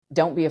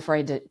don't be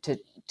afraid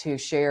to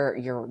share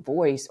your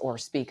voice or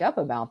speak up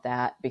about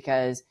that,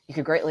 because you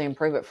could greatly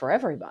improve it for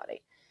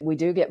everybody. We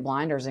do get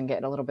blinders and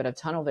get a little bit of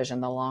tunnel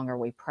vision the longer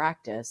we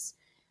practice.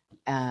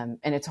 And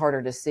it's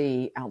harder to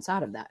see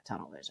outside of that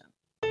tunnel vision.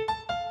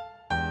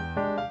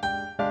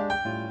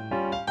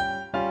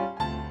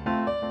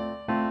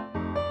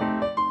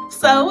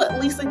 So,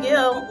 Lisa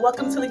Gill,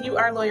 welcome to the You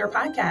Are Lawyer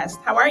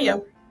podcast. How are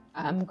you?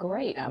 I'm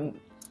great. I'm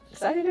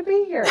excited to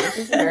be here. This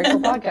is a very cool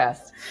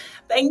podcast.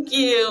 Thank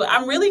you.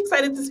 I'm really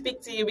excited to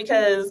speak to you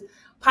because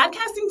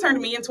podcasting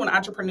turned me into an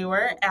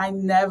entrepreneur. I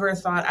never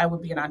thought I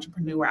would be an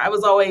entrepreneur. I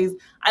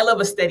love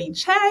a steady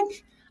check.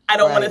 I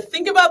don't want to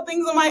think about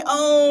things on my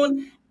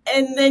own.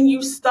 And then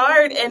you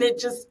start and it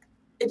just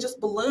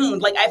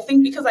ballooned. Like, I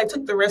think because I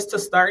took the risk to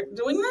start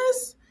doing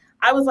this,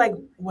 I was like,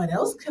 what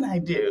else can I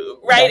do?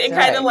 Right. That's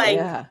it kind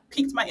of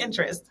piqued my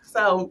interest.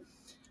 So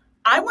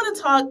I'm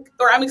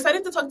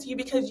excited to talk to you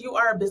because you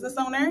are a business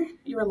owner,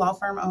 you're a law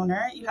firm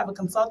owner, you have a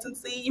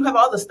consultancy, you have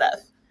all the stuff.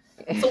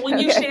 So will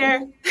you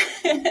share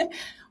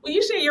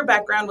your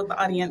background with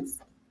the audience?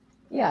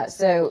 Yeah,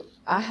 so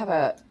I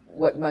have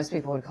what most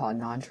people would call a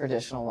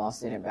non-traditional law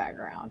student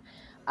background.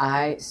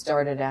 I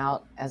started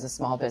out as a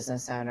small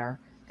business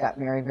owner, got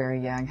married very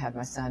young, had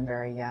my son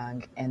very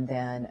young, and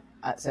then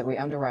so we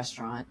owned a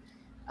restaurant,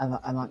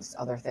 amongst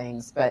other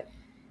things. But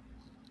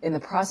in the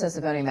process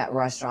of owning that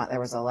restaurant, there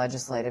was a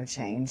legislative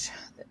change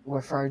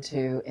referred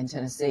to in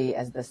Tennessee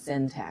as the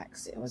sin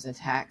tax. It was a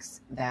tax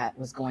that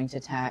was going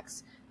to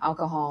tax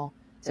alcohol,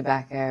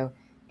 tobacco,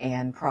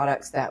 and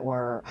products that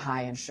were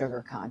high in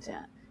sugar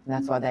content. And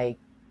that's why they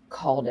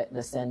called it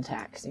the sin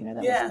tax. That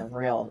was the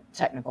real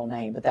technical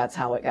name, but that's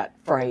how it got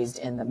phrased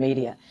in the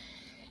media.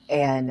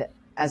 And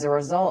as a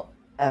result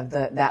of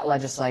that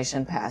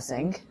legislation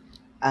passing,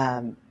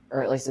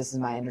 or at least this is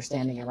my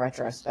understanding in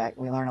retrospect,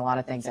 we learn a lot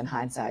of things in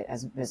hindsight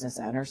as business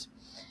owners.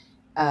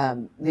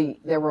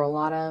 There were a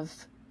lot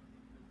of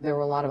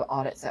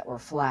audits that were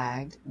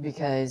flagged,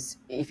 because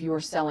if you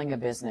were selling a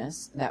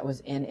business that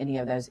was in any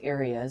of those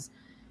areas,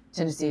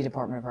 Tennessee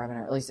Department of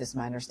Revenue, or at least this is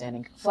my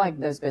understanding,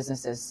 flagged those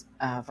businesses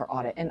for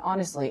audit. And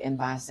honestly, in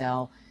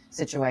buy-sell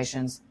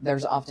situations,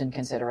 there's often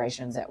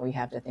considerations that we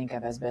have to think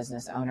of as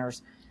business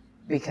owners,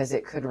 because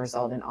it could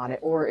result in audit,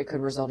 or it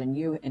could result in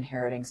you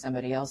inheriting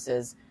somebody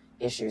else's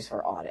issues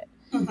for audit.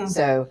 Mm-hmm.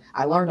 So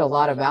I learned a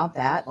lot about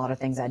that, a lot of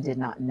things I did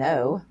not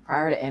know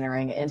prior to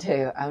entering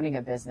into owning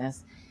a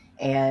business.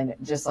 And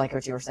just like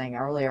what you were saying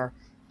earlier,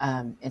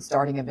 in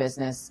starting a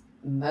business,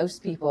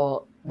 most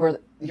people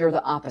you're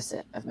the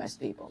opposite of most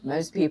people.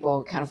 Most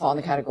people kind of fall in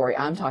the category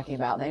I'm talking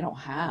about. They don't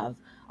have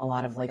a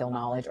lot of legal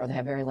knowledge, or they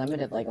have very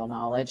limited legal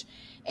knowledge,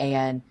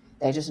 and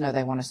they just know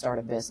they want to start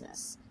a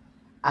business.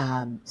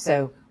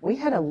 So we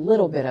had a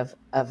little bit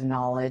of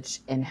knowledge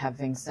in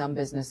having some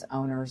business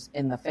owners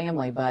in the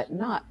family, but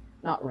not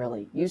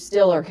really. You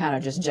still are kind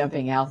of just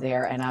jumping out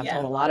there. And I've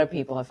told a lot of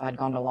people, if I'd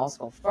gone to law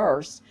school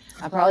first,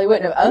 I probably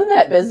wouldn't have owned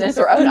that business,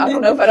 or I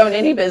don't know if I'd owned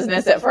any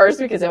business at first,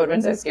 because I would have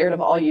been so scared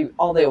of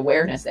all the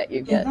awareness that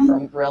you get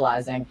from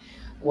realizing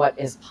what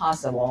is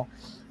possible,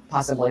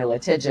 possibly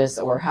litigious,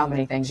 or how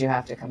many things you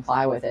have to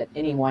comply with at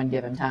any one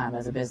given time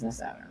as a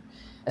business owner,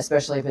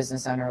 especially a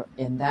business owner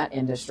in that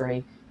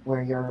industry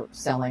where you're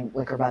selling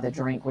liquor by the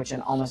drink, which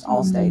in almost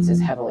all states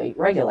is heavily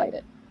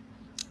regulated.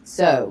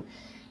 So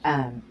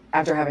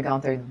after having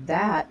gone through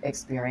that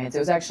experience, it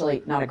was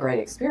actually not a great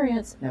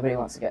experience. Nobody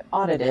wants to get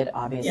audited,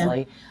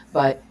 obviously,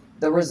 but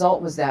the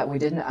result was that we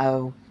didn't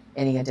owe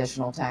any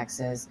additional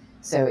taxes.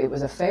 So it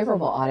was a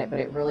favorable audit, but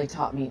it really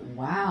taught me,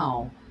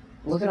 wow,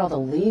 look at all the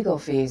legal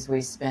fees we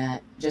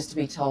spent just to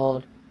be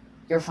told,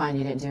 you're fine,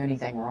 you didn't do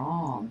anything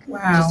wrong.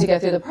 Wow. Just to go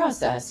through the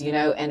process,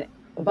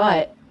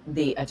 but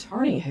the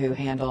attorney who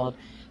handled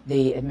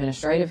the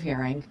administrative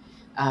hearing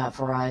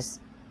for us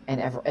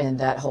and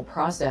that whole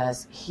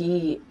process,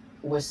 he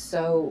was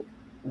so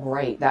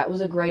great. That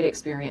was a great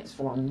experience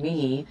for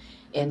me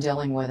in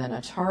dealing with an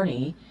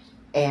attorney,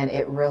 and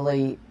it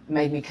really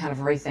made me kind of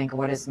rethink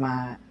what is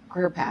my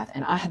career path.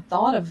 And I had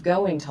thought of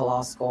going to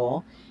law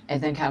school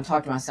and then kind of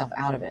talked myself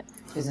out of it,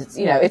 because it's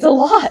a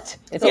lot.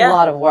 It's a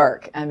lot of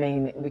work. I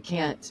mean, we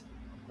can't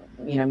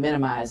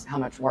minimize how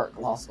much work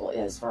law school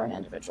is for an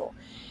individual.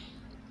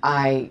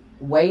 I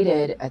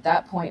waited. At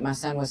that point, my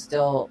son was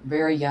still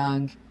very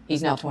young.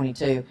 He's now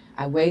 22.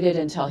 I waited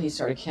until he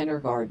started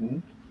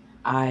kindergarten.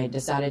 I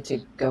decided to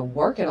go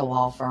work at a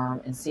law firm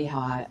and see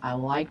how I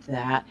liked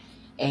that.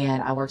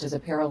 And I worked as a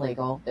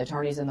paralegal. The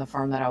attorneys in the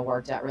firm that I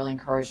worked at really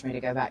encouraged me to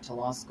go back to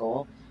law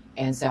school.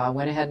 And so I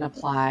went ahead and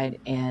applied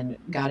and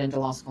got into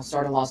law school,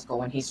 started law school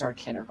when he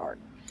started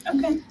kindergarten.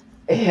 Okay.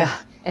 Yeah.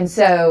 And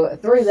so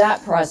through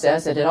that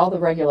process, I did all the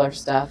regular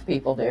stuff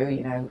people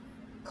do,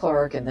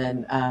 clerk, and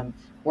then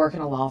work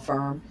in a law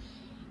firm.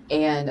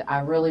 And I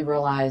really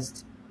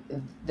realized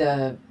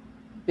the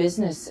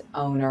business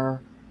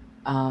owner,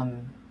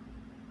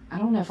 I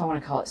don't know if I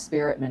want to call it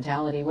spirit,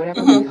 mentality,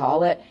 whatever we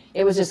call it,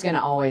 it was just going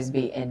to always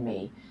be in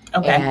me.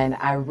 Okay. And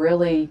I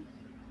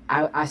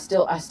I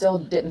still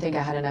didn't think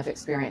I had enough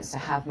experience to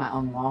have my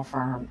own law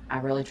firm. I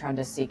really tried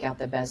to seek out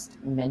the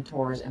best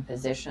mentors and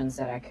positions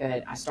that I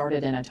could. I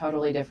started in a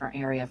totally different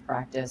area of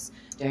practice,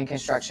 doing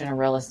construction and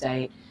real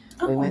estate.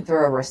 We Oh, went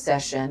through a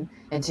recession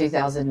in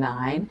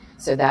 2009,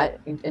 so that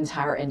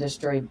entire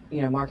industry,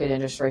 market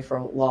industry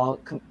for law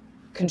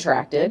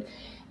contracted.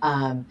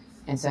 And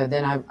so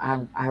then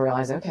I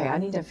realized, okay, I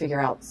need to figure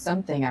out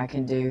something I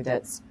can do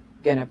that's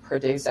going to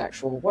produce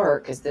actual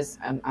work, because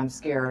I'm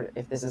scared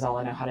if this is all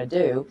I know how to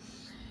do.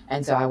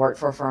 And so I worked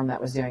for a firm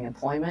that was doing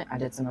employment. I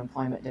did some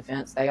employment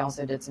defense. They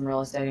also did some real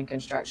estate and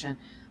construction.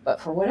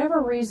 But for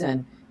whatever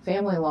reason,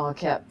 family law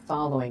kept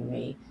following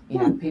me.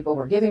 People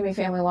were giving me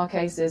family law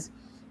cases.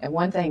 And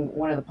one thing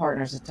one of the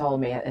partners had told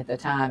me at the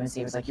time is,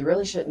 he was like, you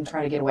really shouldn't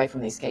try to get away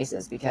from these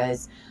cases,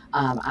 because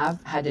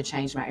I've had to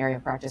change my area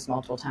of practice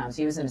multiple times.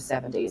 He was in his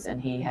 70s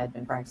and he had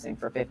been practicing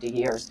for 50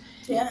 years.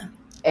 yeah.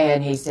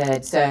 And he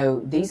said,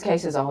 so these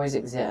cases always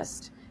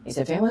exist. He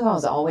said, family law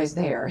is always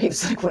there. He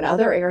was like, when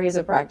other areas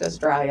of practice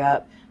dry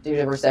up due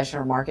to recession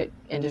or market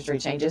industry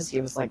changes, he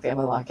was like,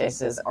 family law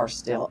cases are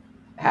still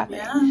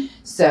happening. Yeah.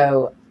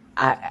 So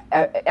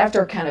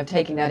after kind of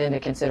taking that into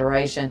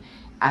consideration,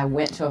 I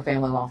went to a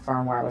family law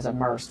firm where I was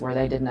immersed, where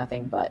they did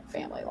nothing but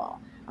family law.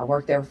 I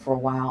worked there for a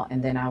while,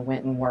 and then I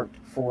went and worked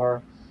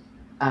for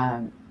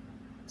a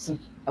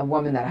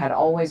woman that I had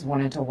always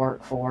wanted to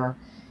work for,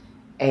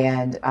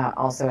 and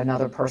also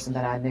another person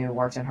that I knew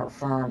worked in her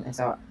firm. And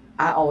so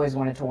I always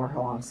wanted to work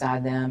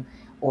alongside them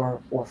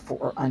or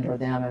for under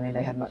them. I mean,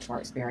 they had much more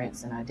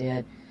experience than I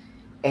did.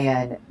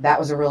 And that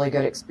was a really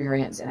good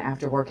experience. And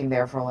after working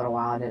there for a little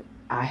while,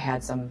 I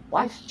had some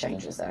life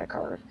changes that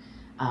occurred.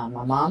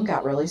 My mom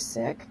got really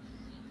sick,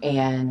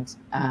 and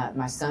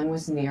my son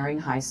was nearing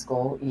high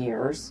school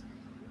years.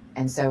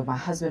 And so my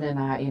husband and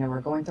I,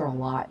 were going through a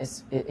lot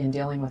in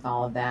dealing with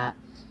all of that.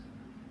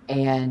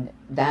 And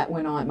that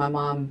went on. My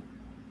mom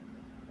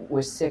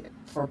was sick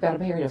for about a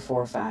period of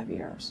 4 or 5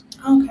 years.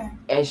 Okay.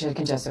 And she had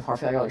congestive heart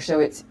failure.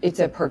 So it's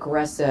a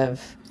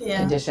progressive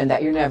condition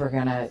that you're never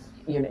gonna.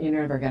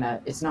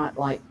 It's not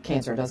like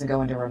cancer; it doesn't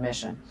go into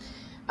remission.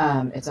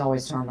 It's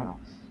always terminal.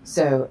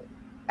 So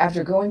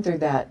after going through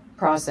that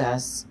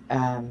process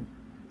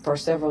for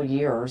several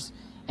years,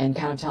 and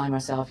kind of telling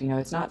myself,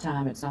 it's not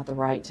time. It's not the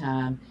right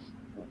time.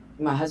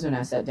 My husband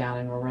and I sat down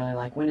and were really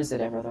like, when is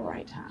it ever the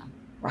right time?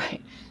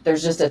 Right?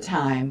 There's just a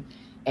time,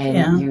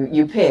 and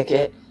you pick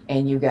it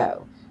and you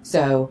go.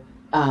 So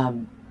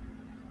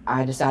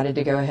I decided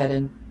to go ahead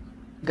and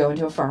go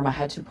into a firm. I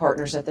had 2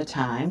 partners at the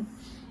time.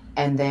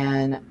 And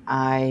then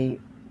my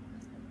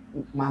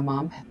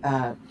mom,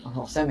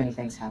 so many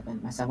things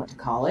happened. My son went to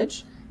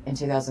college in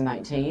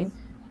 2019.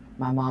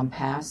 My mom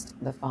passed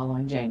the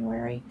following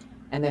January.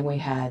 And then we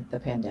had the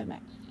pandemic.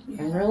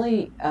 Yeah. And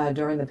really,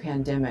 during the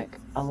pandemic,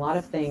 a lot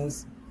of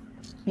things,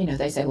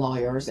 they say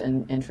lawyers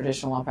in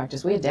traditional law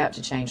practice, we adapt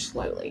to change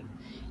slowly.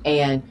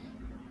 And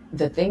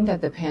the thing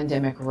that the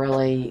pandemic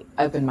really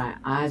opened my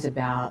eyes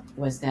about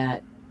was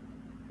that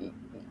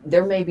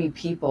there may be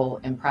people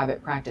in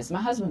private practice.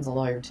 My husband's a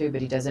lawyer too,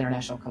 but he does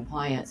international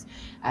compliance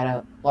at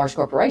a large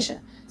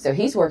corporation. So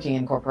he's working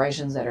in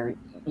corporations that are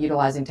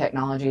utilizing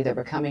technology, they're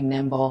becoming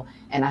nimble.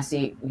 And I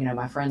see,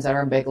 my friends that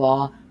are in big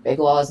law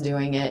is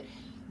doing it,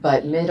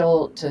 but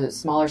middle to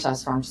smaller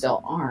size firms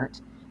still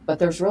aren't. But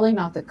there's really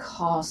not the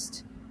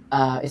cost.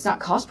 It's not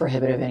cost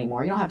prohibitive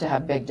anymore. You don't have to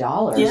have big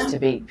dollars to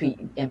be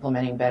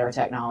implementing better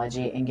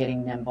technology and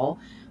getting nimble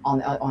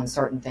on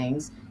certain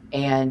things.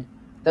 And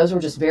those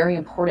were just very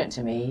important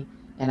to me.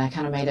 And I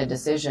kind of made a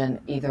decision,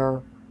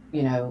 either,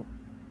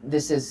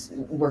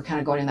 we're kind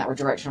of going in that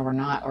direction or we're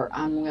not, or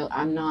I'm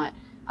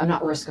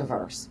not risk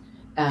averse.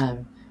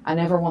 I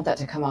never want that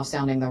to come off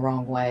sounding the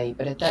wrong way.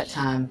 But at that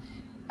time,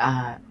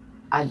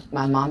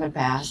 my mom had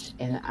passed,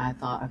 and I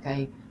thought,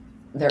 okay,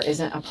 there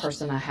isn't a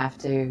person I have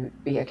to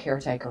be a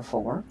caretaker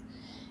for.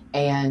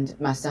 And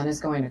my son is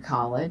going to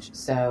college.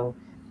 So,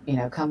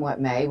 come what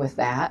may with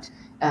that,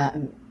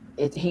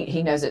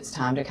 he knows it's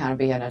time to kind of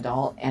be an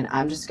adult, and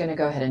I'm just going to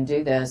go ahead and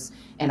do this.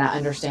 And I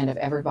understand if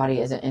everybody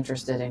isn't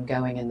interested in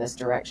going in this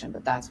direction,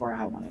 but that's where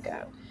I want to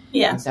go.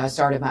 Yeah. And so I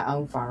started my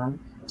own firm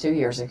 2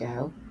 years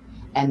ago,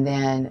 and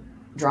then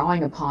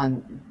drawing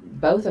upon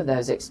both of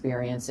those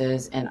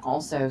experiences and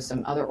also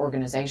some other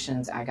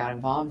organizations I got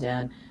involved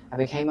in, I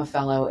became a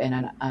fellow in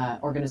an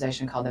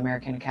organization called the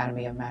American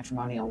Academy of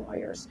Matrimonial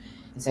Lawyers.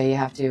 And so you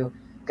have to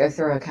go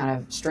through a kind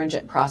of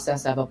stringent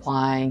process of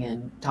applying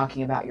and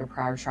talking about your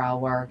prior trial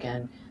work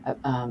and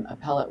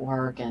appellate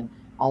work and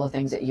all the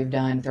things that you've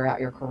done throughout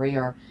your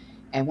career.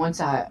 And once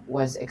I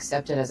was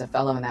accepted as a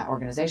fellow in that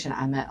organization,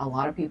 I met a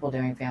lot of people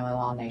doing family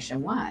law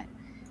nationwide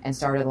and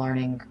started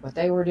learning what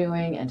they were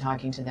doing and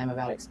talking to them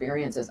about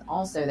experiences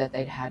also that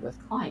they'd had with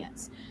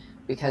clients.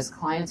 Because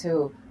clients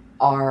who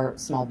are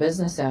small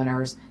business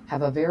owners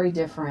have a very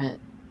different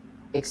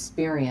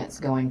experience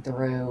going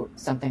through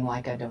something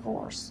like a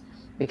divorce,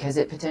 because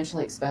it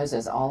potentially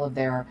exposes all of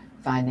their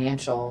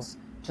financials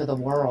to the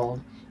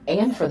world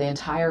and for the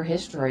entire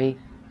history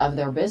of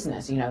their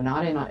business,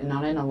 not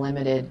in a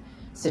limited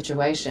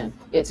situation.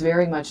 It's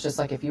very much just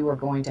like if you were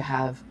going to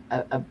have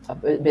a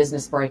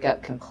business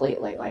breakup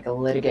completely, like a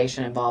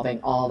litigation involving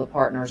all the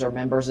partners or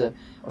members of,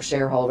 or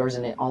shareholders,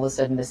 and all of a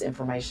sudden this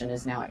information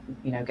is now,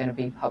 going to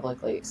be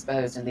publicly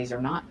exposed, and these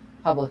are not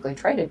publicly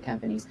traded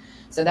companies.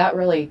 So that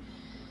really,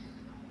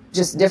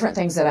 just different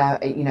things that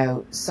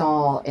I,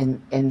 saw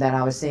in that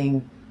I was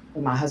seeing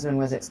my husband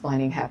was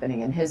explaining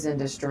happening in his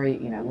industry,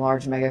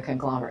 large mega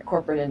conglomerate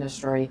corporate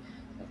industry,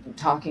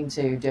 talking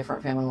to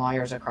different family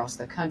lawyers across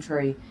the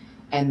country,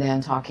 and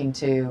then talking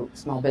to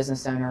small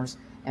business owners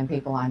and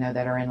people I know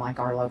that are in like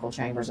our local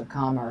chambers of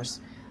commerce.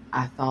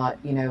 I thought,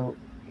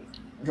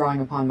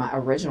 drawing upon my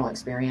original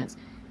experience,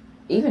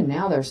 even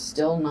now there's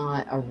still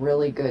not a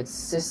really good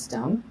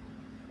system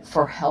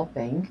for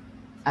helping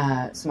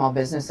small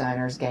business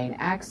owners gain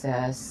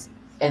access,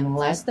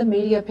 unless the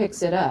media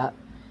picks it up,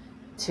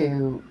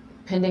 to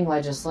pending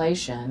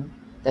legislation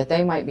that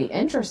they might be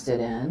interested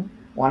in,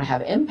 want to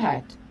have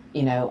impact,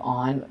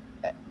 on,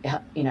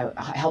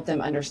 help them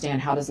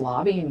understand how does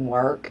lobbying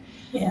work,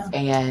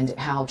 and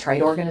how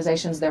trade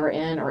organizations they're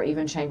in, or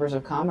even chambers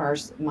of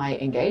commerce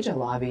might engage a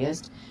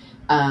lobbyist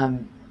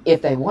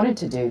if they wanted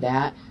to do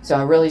that. So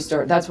I really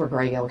that's where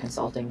Gill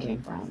Consulting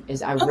came from,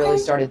 is I really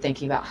started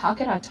thinking about how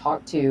could I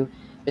talk to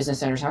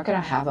business owners, how could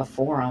I have a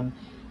forum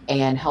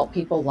and help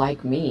people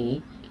like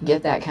me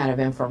get that kind of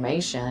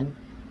information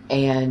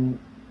and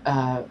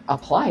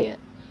apply it.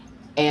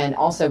 And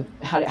also,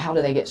 how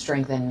do they get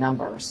strength in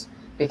numbers?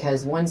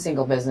 Because one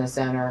single business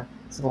owner's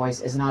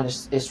voice is not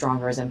as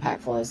strong or as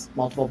impactful as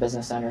multiple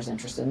business owners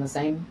interested in the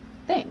same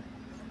thing.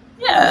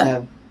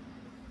 Yeah.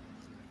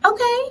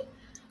 Okay.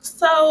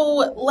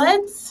 So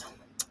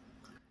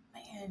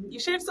you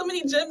shared so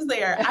many gems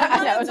there.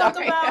 I want to talk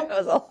about. That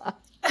was a lot.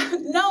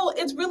 No,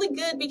 it's really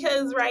good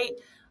because, right,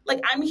 like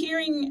I'm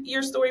hearing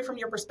your story from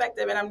your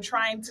perspective and I'm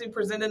trying to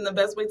present it in the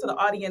best way to the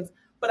audience,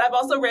 but I've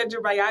also read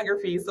your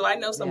biography, so I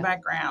know some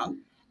background.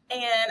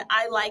 And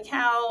I like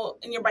how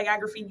in your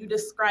biography you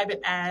describe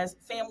it as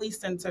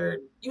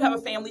family-centered. You have a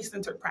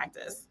family-centered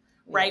practice,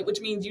 right?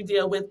 Which means you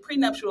deal with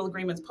prenuptial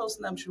agreements,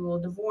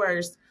 postnuptial,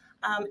 divorce,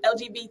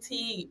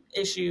 LGBT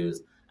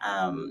issues,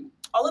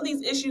 all of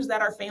these issues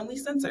that are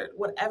family-centered.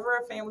 Whatever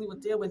a family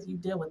would deal with, you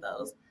deal with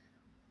those.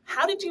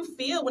 How did you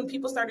feel when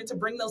people started to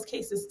bring those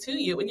cases to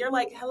you? And you're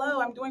like, hello,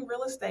 I'm doing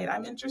real estate.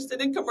 I'm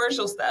interested in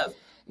commercial stuff.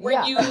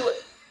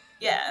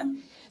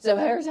 So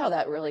here's how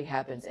that really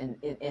happens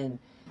in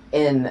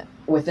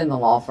within the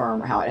law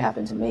firm, or how it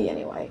happened to me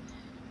anyway.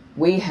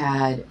 We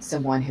had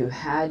someone who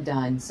had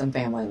done some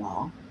family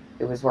law,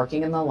 who was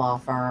working in the law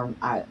firm.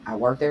 I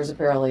worked there as a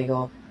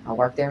paralegal. I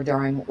worked there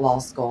during law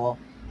school,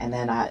 and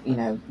then I,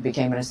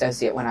 became an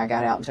associate when I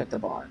got out and took the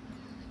bar.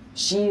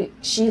 She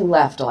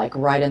left like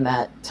right in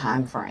that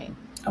time frame.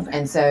 Okay.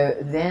 And so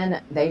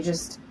then they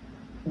just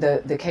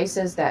the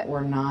cases that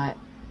were not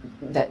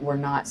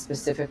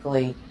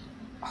specifically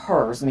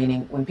hers,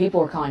 meaning when people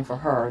were calling for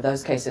her,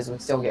 those cases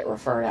would still get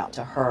referred out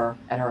to her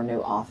at her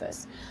new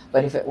office.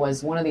 But if it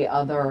was one of the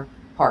other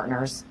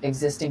partners'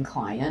 existing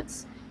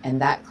clients, and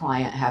that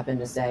client happened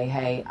to say,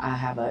 hey, I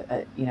have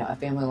a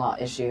family law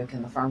issue,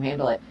 can the firm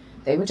handle it?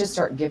 They would just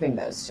start giving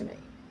those to me.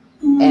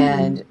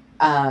 Mm.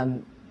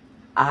 And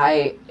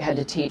I had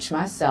to teach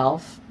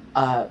myself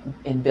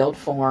and build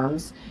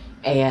forms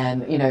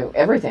and,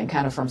 everything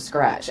kind of from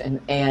scratch.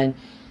 And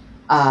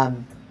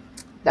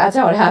that's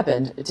how it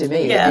happened to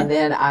me. Yeah. And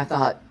then I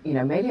thought,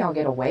 maybe I'll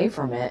get away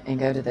from it and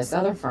go to this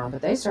other firm.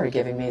 But they started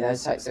giving me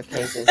those types of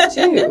cases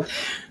too,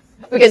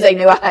 because they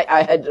knew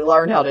I had to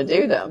learn how to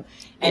do them.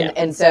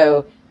 And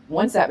so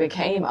once that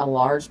became a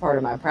large part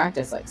of my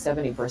practice, like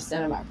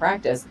 70% of my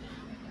practice,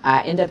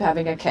 I ended up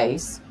having a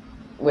case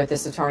with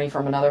this attorney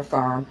from another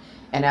firm.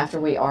 And after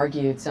we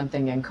argued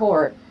something in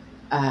court,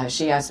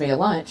 she asked me to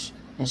lunch,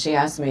 and she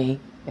asked me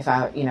if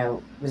I,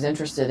 was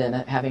interested in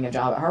having a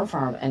job at her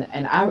firm.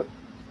 And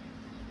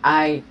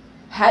I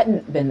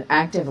hadn't been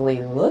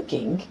actively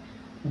looking,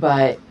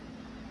 but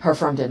her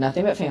firm did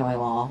nothing but family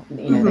law.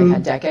 Mm-hmm. They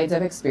had decades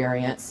of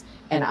experience,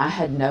 and I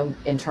had no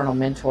internal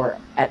mentor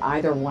at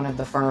either one of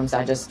the firms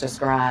I just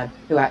described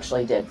who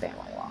actually did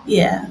family law.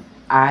 Yeah.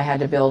 I had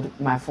to build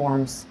my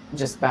forms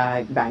just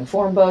by buying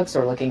form books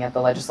or looking at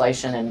the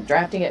legislation and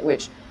drafting it,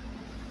 which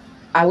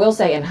I will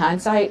say in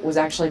hindsight was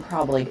actually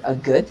probably a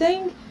good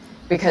thing,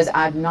 because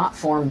I'm not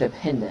form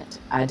dependent.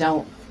 I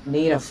don't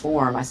need a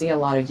form. I see a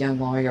lot of young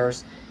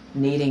lawyers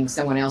needing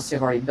someone else to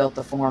have already built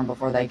the form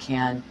before they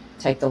can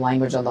take the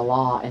language of the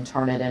law and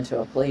turn it into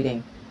a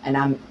pleading. And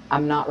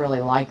I'm not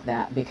really like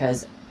that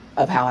because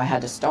of how I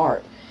had to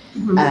start.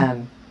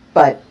 Mm-hmm.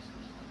 But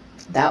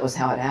that was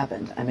how it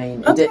happened. I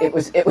mean, okay. it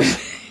was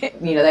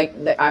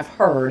I've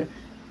heard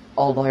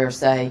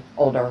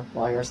older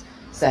lawyers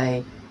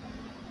say,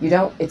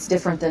 it's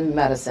different than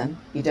medicine.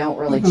 You don't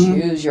really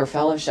mm-hmm. choose your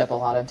fellowship a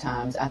lot of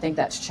times. I think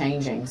that's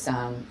changing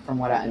some from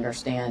what I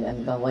understand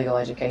in the legal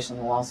education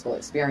and law school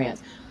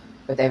experience.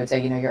 But they would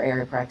say, your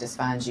area of practice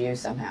finds you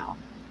somehow.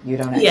 You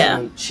don't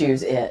actually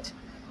choose it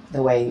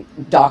the way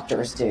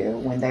doctors do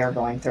when they're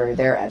going through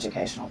their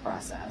educational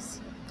process.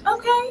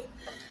 Okay.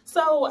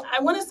 So I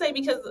want to say,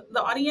 because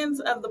the audience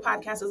of the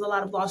podcast is a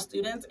lot of law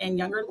students and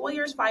younger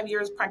lawyers, 5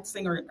 years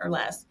practicing or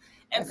less.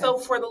 And Okay. so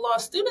for the law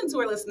students who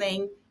are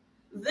listening,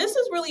 this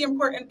is really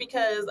important,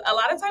 because a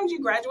lot of times you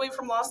graduate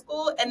from law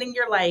school and then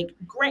you're like,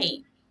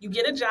 great, you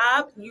get a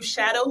job, you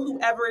shadow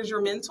whoever is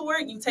your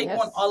mentor, you take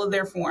Yes. on all of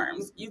their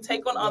forms, you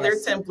take on all their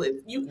Yes.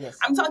 templates. Yes.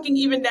 I'm talking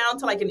even down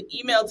to like an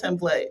email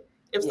template.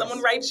 If Yes.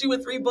 someone writes you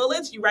with 3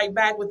 bullets, you write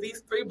back with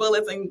these 3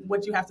 bullets and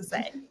what you have to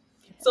say.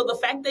 So the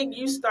fact that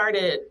you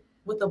started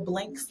with a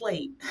blank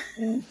slate,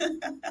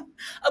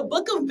 a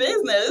book of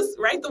business,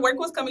 right? The work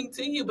was coming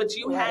to you, but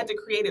you Right. had to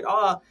create it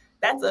all.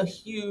 That's a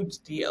huge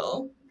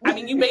deal. I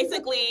mean, you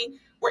basically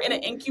were in an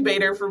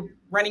incubator for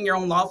running your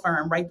own law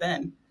firm right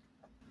then.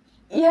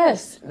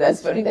 Yes,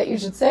 that's funny that you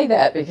should say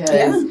that,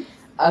 because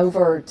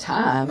over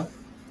time,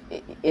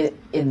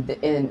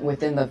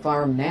 within the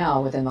firm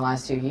now, within the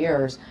last 2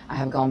 years, I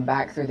have gone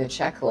back through the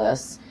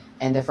checklists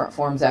and different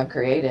forms I've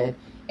created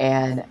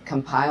and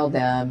compiled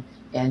them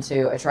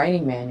into a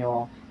training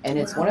manual. And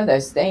it's one of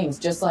those things,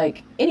 just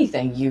like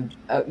anything you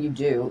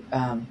do.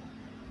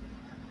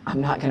 I'm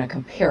not going to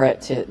compare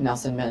it to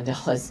Nelson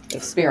Mandela's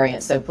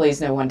experience, so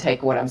please no one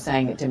take what I'm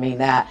saying to mean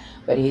that.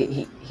 But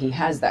he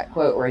has that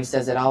quote where he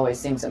says, it always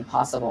seems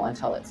impossible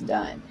until it's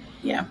done.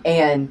 Yeah.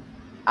 And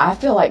I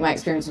feel like my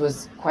experience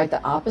was quite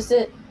the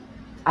opposite.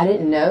 I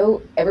didn't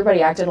know.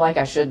 Everybody acted like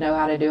I should know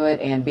how to do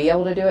it and be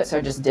able to do it, so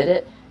I just did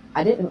it.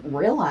 I didn't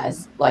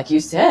realize, like you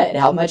said,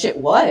 how much it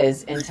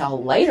was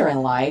until later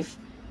in life,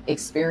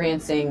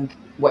 experiencing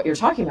what you're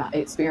talking about,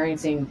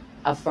 experiencing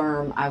a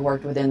firm I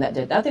worked within that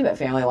did nothing but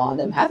family law, and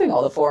them having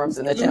all the forms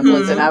and the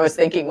templates. And I was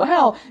thinking,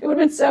 wow, it would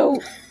have been so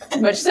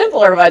much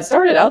simpler if I'd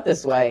started out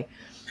this way.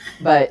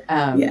 But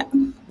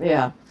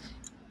yeah.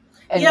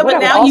 And but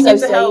now you get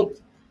to help.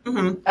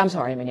 I'm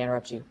sorry, I didn't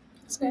interrupt you.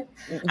 Okay.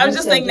 I was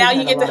just saying, now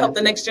you get to help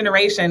the next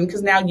generation,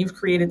 because now you've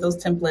created those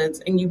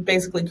templates and you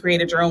basically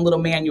created your own little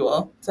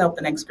manual to help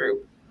the next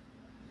group.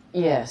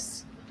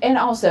 Yes. And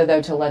also,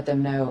 though, to let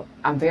them know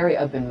I'm very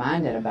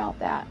open-minded about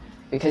that,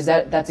 because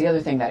that's the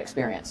other thing that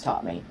experience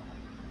taught me.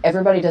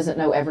 Everybody doesn't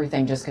know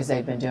everything just because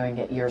they've been doing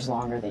it years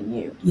longer than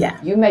you. Yeah.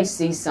 You may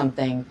see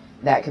something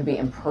that could be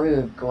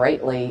improved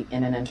greatly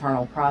in an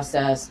internal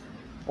process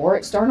or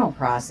external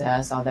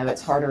process, although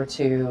it's harder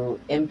to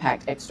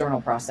impact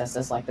external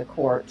processes like the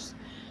courts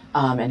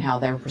and how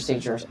their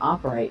procedures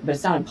operate, but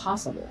it's not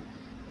impossible.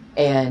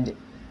 And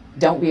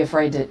don't be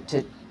afraid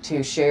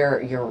to share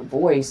your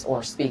voice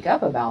or speak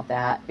up about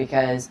that,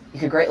 because you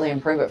could greatly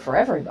improve it for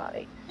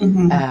everybody.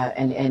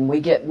 And we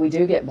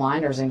do get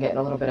blinders and get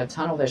a little bit of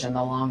tunnel vision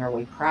the longer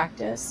we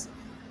practice,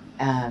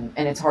 and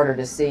it's harder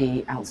to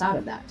see outside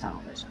of that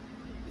tunnel vision.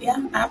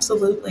 Yeah,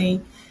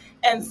 absolutely.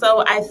 And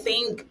so I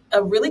think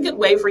a really good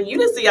way for you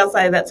to see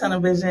outside of that tunnel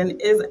vision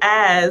is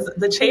as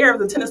the chair of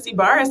the Tennessee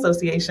Bar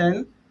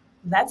Association.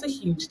 That's a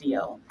huge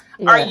deal.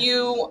 Yeah. Are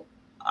you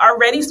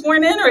already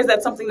sworn in, or is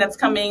that something that's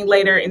coming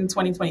later in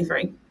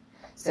 2023?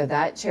 So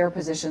that chair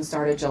position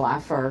started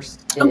July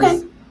 1st.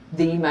 It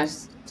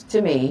is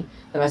to me,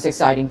 the most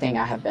exciting thing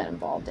I have been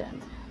involved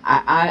in.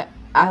 I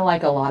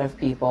like a lot of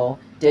people,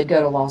 did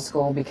go to law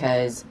school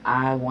because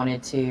I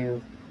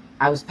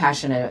was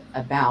passionate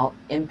about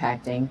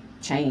impacting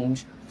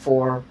change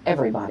for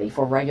everybody,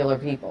 for regular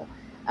people.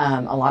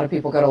 A lot of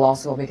people go to law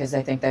school because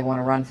they think they want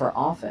to run for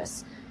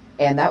office.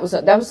 And that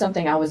was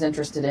something I was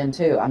interested in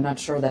too. I'm not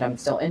sure that I'm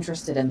still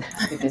interested in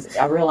that, because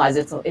I realize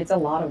it's a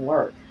lot of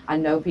work. I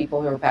know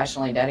people who are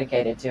passionately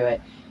dedicated to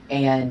it,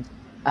 and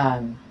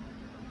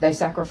they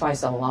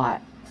sacrifice a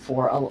lot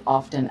for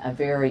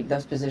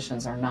those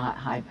positions are not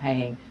high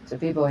paying. So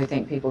people who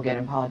think people get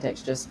in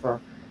politics just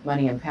for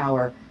money and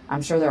power,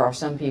 I'm sure there are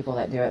some people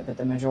that do it, but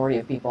the majority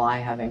of people I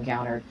have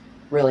encountered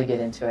really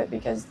get into it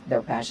because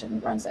their passion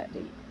runs that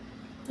deep.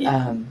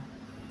 Yeah.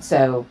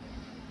 So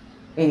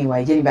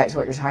anyway, getting back to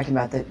what you're talking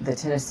about, the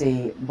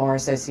Tennessee Bar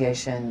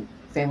Association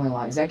Family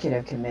Law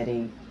Executive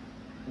Committee,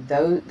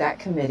 that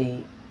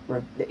committee,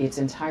 it's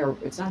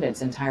not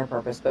its entire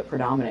purpose, but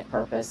predominant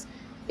purpose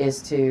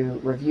is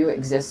to review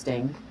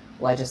existing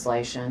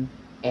legislation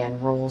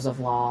and rules of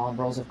law and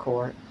rules of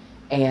court,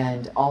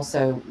 and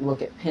also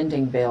look at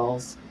pending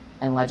bills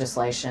and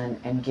legislation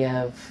and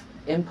give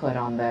input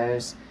on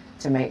those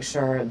to make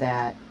sure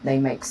that they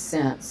make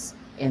sense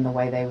in the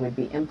way they would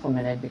be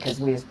implemented, because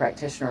we as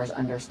practitioners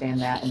understand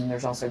that, and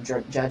there's also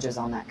judges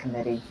on that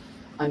committee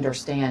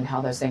understand how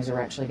those things are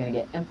actually going to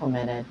get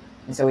implemented.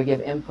 And so we give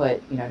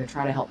input, to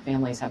try to help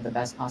families have the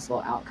best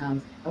possible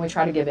outcomes. And we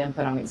try to give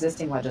input on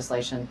existing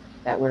legislation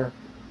that we're,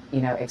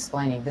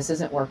 explaining, this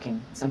isn't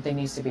working, something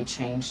needs to be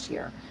changed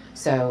here.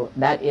 So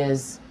that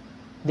is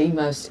the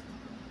most,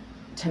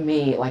 to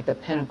me, like the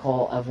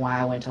pinnacle of why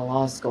I went to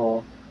law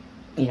school,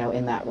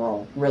 in that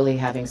role, really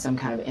having some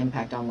kind of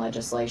impact on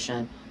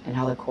legislation and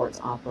how the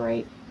courts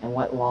operate and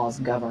what laws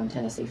govern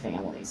Tennessee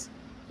families.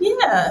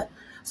 Yeah.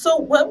 So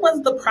what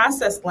was the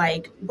process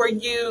like? Were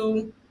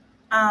you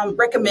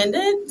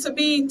recommended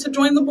to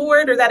join the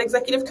board or that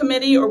executive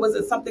committee, or was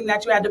it something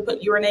that you had to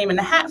put your name in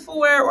the hat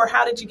for, or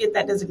how did you get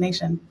that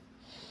designation?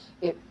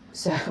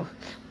 So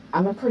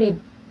I'm a pretty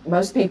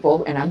most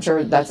people, and I'm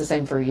sure that's the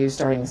same for you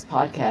starting this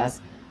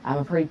podcast, I'm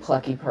a pretty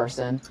plucky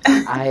person.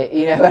 I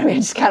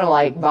mean, just kind of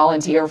like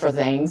volunteer for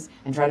things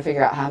and try to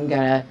figure out how I'm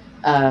going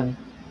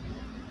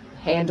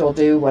to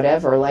do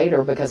whatever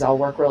later, because I'll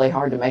work really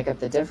hard to make up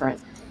the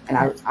difference. And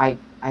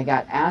I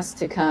got asked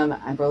to come,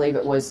 I believe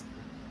it was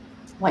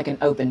like an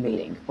open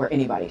meeting where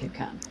anybody could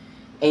come.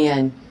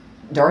 And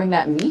during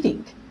that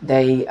meeting,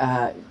 they,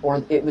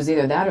 or it was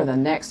either that or the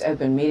next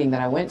open meeting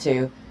that I went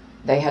to,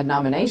 they had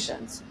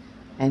nominations.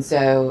 And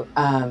so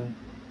after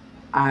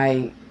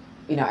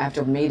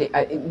meeting,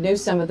 I knew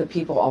some of the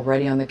people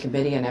already on the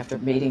committee, and after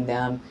meeting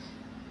them,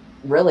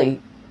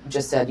 really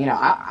just said,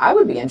 I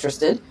would be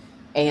interested.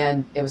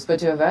 And it was put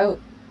to a vote,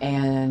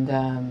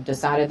 and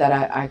decided that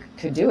I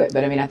could do it.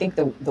 But I mean, I think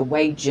the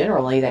way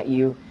generally that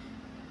you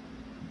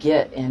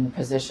get in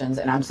positions,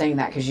 and I'm saying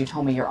that because you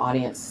told me your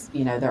audience,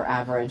 their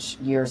average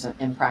years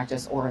in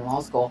practice or in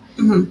law school,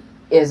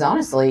 is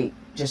honestly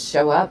just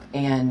show up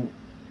and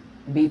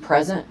be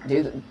present,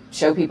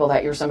 show people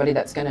that you're somebody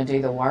that's going to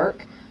do the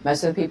work.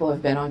 Most of the people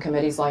who've been on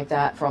committees like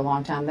that for a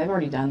long time, they've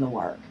already done the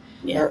work.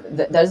 Yeah.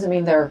 That doesn't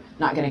mean they're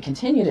not going to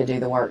continue to do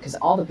the work, because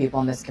all the people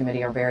on this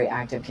committee are very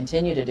active,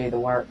 continue to do the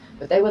work,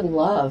 but they would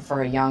love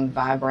for a young,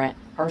 vibrant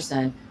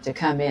person to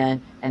come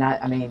in. And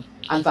I mean,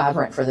 I'm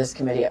vibrant for this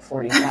committee at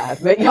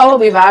 45, but y'all will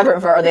be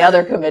vibrant for the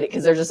other committee,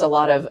 because there's just a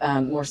lot of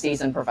more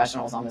seasoned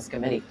professionals on this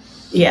committee.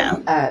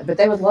 Yeah. But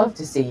they would love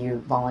to see you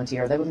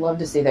volunteer. They would love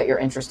to see that you're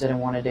interested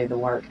and want to do the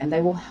work, and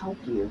they will help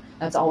you.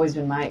 That's always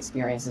been my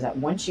experience, is that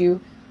once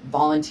you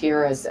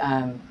volunteer as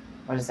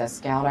what is that,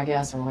 scout, I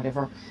guess, or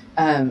whatever,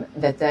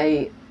 that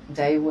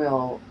they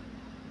will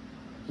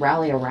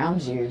rally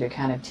around you to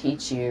kind of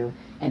teach you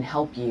and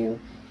help you.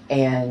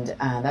 And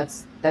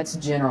that's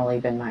generally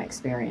been my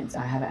experience.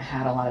 I haven't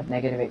had a lot of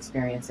negative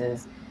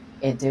experiences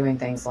in doing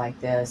things like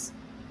this,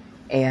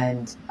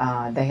 and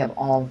they have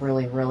all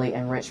really, really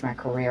enriched my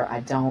career. I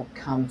don't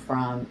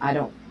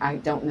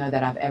know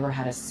that I've ever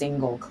had a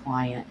single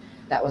client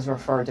that was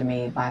referred to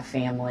me by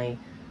family.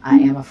 I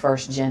am a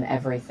first gen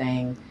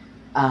everything.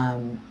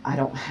 I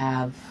don't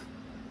have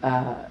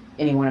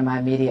anyone in my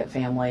immediate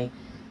family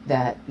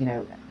that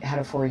had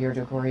a 4-year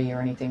degree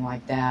or anything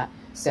like that.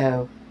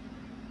 So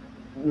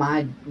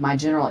my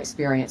general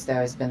experience, though,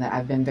 has been that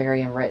I've been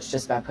very enriched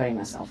just by putting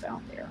myself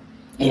out there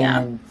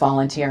and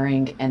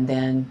volunteering, and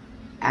then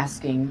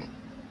asking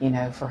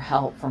for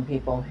help from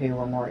people who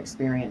are more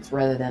experienced,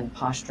 rather than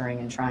posturing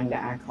and trying to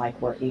act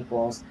like we're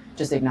equals.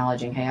 Just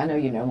acknowledging, hey, I know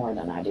you know more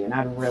than I do, and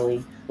I'd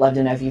really love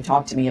to know if you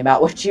talk to me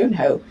about what you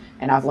know.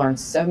 And I've learned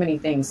so many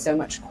things so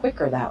much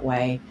quicker that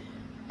way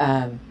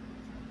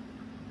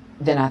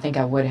than I think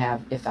I would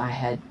have if I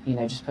had,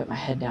 just put my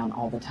head down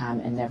all the time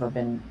and never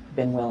been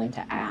willing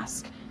to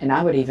ask. And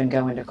I would even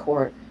go into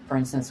court, for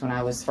instance, when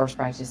I was first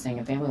practicing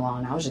in family law,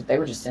 and they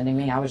were just sending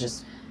me, I was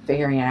just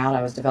figuring it out.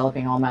 I was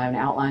developing all my own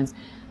outlines.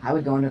 I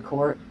would go into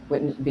court, I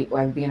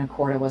would be in a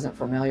court I wasn't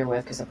familiar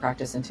with, because I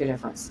practiced in 2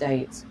 different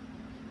states.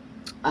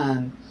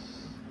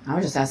 I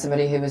would just ask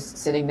somebody who was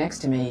sitting next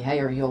to me, hey,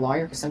 are you a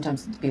lawyer? Because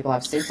sometimes people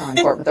have suits on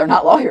in court, but they're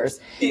not lawyers.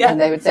 Yeah. And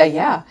they would say,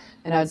 yeah.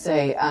 And I would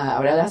say, I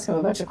would ask them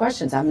a bunch of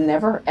questions. I've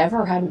never,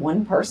 ever had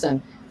one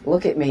person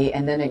look at me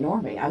and then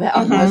ignore me.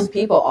 Most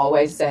people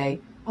always say,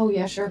 oh,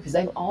 yeah, sure, because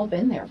they've all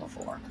been there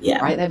before. Yeah.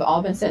 Right? They've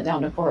all been sent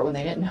down to court when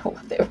they didn't know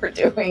what they were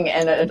doing,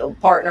 and a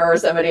partner or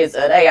somebody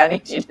said, hey, I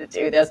need you to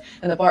do this.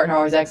 And the partner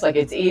always acts like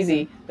it's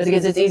easy,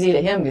 because it's easy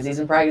to him because he's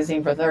been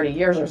practicing for 30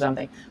 years or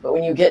something. But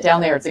when you get down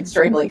there, it's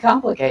extremely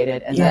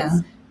complicated, and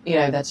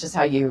that's just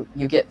how you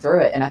get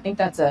through it. And I think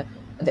that's the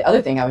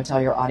other thing I would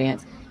tell your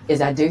audience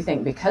is, I do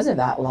think because of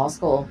that, law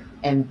school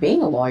and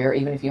being a lawyer,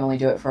 even if you only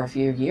do it for a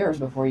few years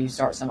before you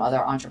start some other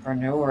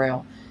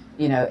entrepreneurial,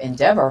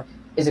 endeavor,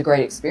 is a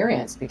great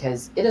experience,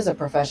 because it is a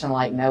profession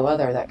like no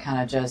other that kind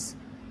of just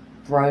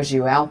throws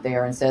you out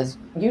there and says,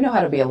 you know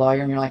how to be a lawyer.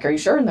 And you're like, are you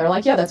sure? And they're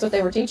like, yeah, that's what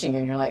they were teaching you.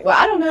 And you're like, well,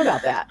 I don't know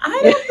about that. I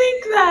don't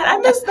think that. I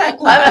missed that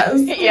class.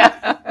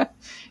 Yeah.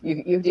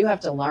 You do have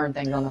to learn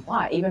things on the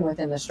fly, even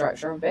within the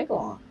structure of big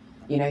law.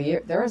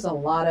 There is a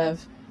lot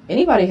of,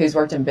 anybody who's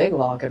worked in big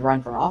law could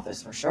run for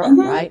office for sure,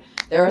 right?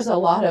 There is a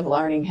lot of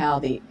learning how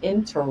the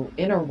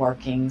inner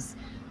workings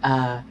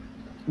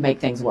make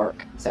things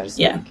work, so to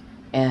speak. Yeah.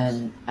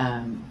 And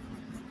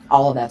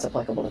all of that's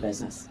applicable to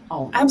business.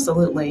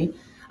 Absolutely.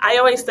 I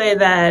always say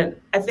that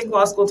I think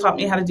law school taught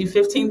me how to do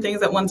 15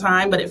 things at one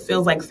time, but it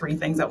feels like 3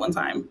 things at one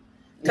time.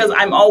 Because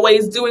I'm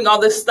always doing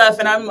all this stuff,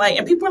 and I'm like,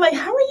 and people are like,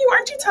 how are you?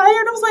 Aren't you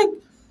tired? I was like,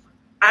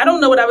 I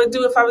don't know what I would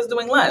do if I was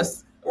doing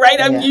less,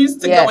 right? I'm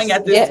used to going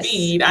at this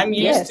speed. I'm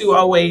used to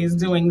always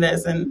doing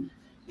this and,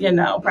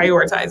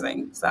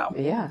 prioritizing. So,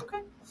 yeah. Okay.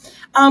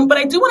 But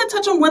I do want to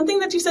touch on one thing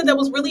that you said that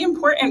was really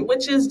important,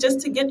 which is just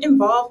to get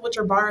involved with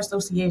your bar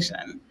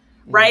association,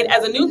 right?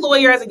 As a new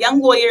lawyer, as a young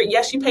lawyer,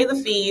 yes, you pay the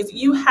fees.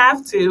 You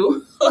have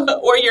to,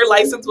 or your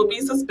license will be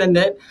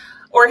suspended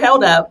or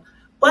held up.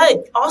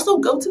 But also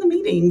go to the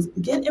meetings,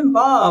 get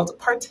involved,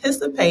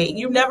 participate.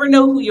 You never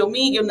know who you'll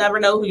meet. You'll never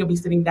know who you'll be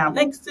sitting down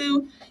next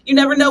to. You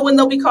never know when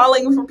they'll be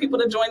calling for people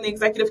to join the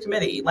executive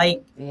committee.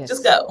 Like,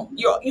 just go.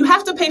 You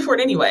have to pay for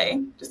it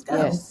anyway. Just go.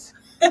 Yes.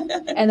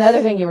 And the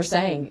other thing you were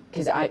saying,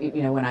 because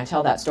when I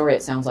tell that story,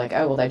 it sounds like,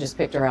 oh, well, they just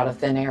picked her out of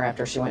thin air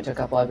after she went to a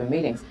couple open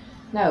meetings.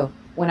 No,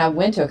 when I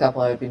went to a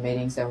couple of open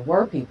meetings, there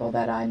were people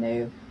that I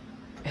knew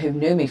who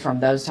knew me from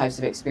those types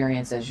of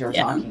experiences you're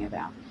talking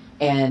about,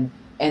 and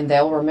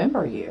they'll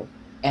remember you,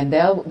 and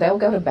they'll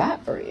go to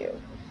bat for you,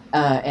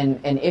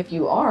 and if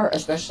you are,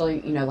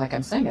 especially, like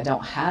I'm saying, I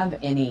don't have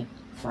any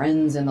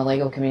friends in the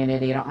legal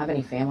community, I don't have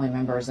any family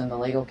members in the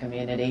legal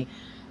community,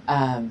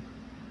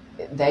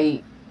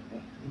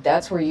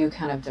 that's where you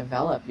kind of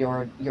develop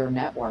your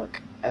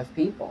network of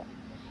people,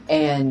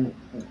 and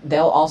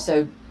they'll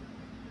also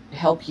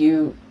help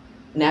you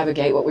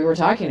navigate what we were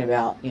talking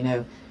about.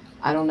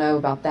 I don't know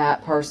about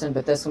that person,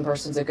 but this one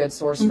person's a good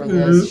source for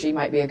this. She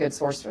might be a good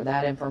source for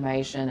that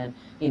information. And,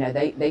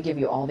 they give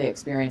you all the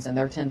experience in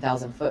their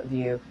 10,000 foot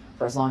view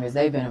for as long as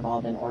they've been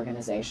involved in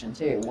organization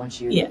too,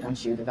 once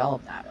you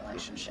develop that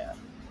relationship.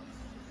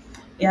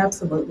 Yeah,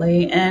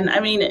 absolutely. And I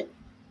mean,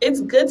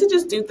 it's good to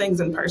just do things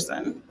in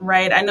person,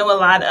 right? I know a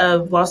lot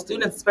of law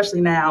students,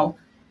 especially now,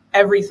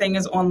 everything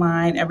is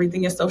online,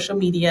 everything is social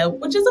media,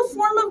 which is a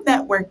form of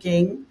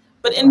networking.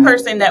 But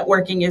in-person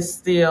networking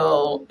is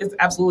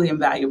absolutely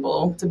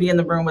invaluable. To be in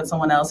the room with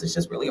someone else is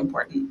just really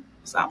important.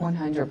 So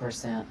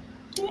 100%.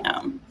 Yeah.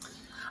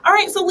 All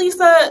right. So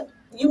Lisa,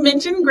 you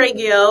mentioned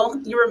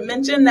Gill. You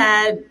mentioned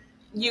that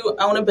you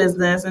own a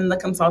business in the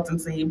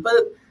consultancy, but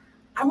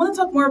I want to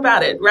talk more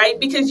about it, right?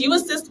 Because you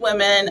assist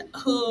women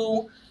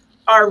who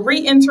are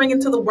re-entering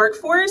into the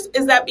workforce.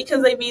 Is that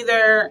because they've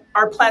either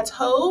are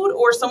plateaued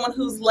or someone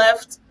who's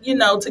left,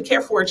 to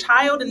care for a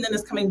child and then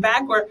is coming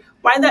back, or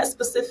why that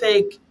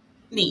specific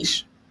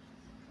niche?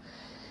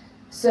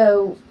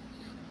 So,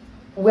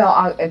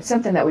 it's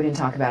something that we didn't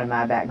talk about in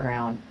my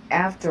background.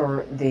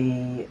 After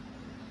the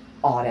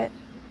audit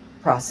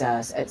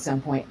process, at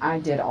some point, I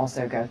did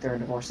also go through a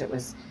divorce. It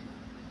was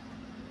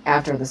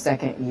after the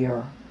second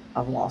year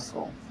of law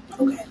school.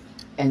 Okay.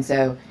 And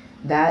so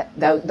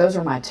those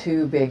are my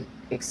two big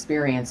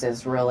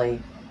experiences, really,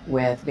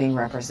 with being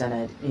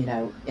represented,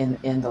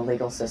 in the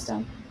legal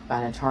system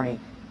by an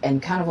attorney.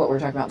 And kind of what we're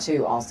talking about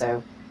too,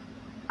 also,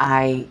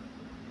 I,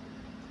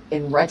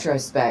 in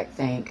retrospect,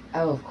 think,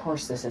 oh, of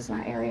course this is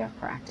my area of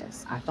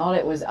practice. I thought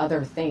it was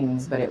other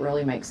things, but it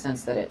really makes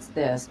sense that it's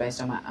this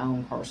based on my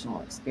own personal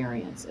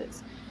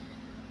experiences.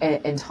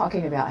 And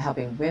talking about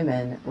helping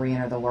women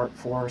re-enter the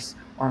workforce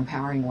or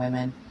empowering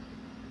women,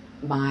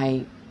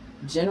 my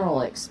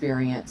general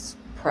experience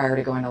prior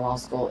to going to law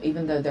school,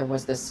 even though there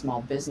was this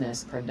small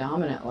business,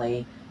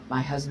 predominantly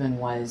my husband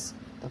was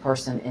the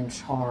person in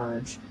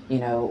charge,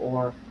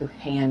 or who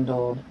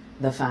handled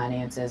the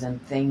finances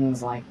and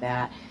things like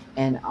that.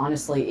 And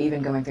honestly,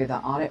 even going through the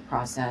audit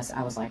process,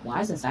 I was like,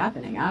 why is this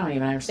happening? I don't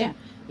even understand.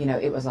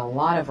 It was a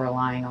lot of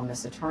relying on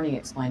this attorney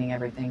explaining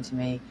everything to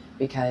me,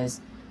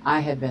 because I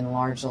had been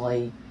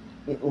largely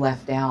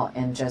left out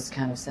and just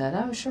kind of said,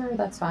 oh, sure,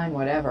 that's fine,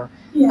 whatever.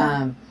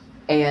 Yeah.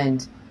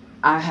 And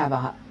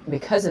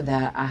because of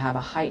that, I have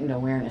a heightened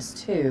awareness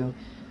too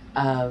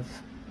of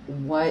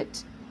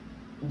what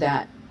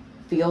that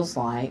feels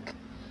like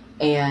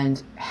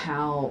and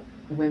how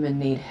women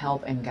need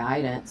help and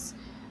guidance.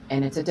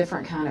 And it's a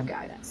different kind of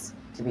guidance,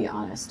 to be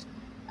honest.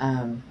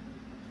 I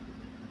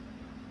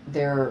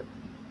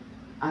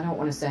don't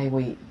want to say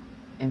we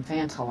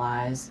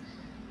infantilize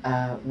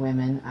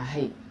women. I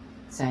hate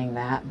saying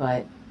that,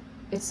 but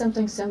it's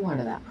something similar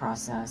to that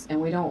process, and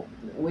we don't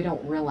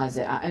realize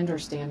it. I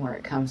understand where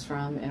it comes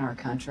from in our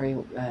country.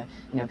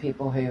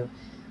 People who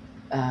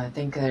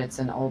think that it's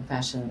an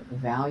old-fashioned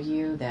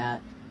value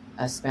that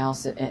a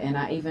spouse, and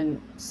I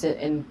even sit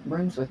in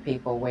rooms with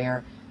people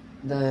where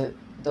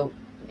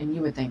and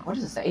you would think, what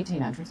is this, the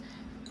 1800s?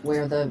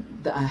 Where the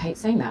I hate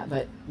saying that,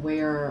 but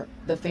where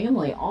the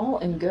family, all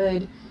in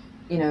good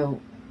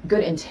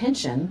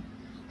intention,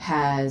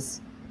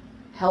 has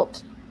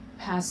helped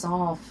pass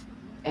off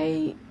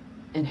a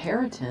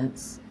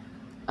inheritance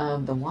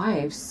of the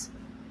wives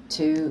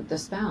to the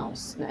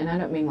spouse. And I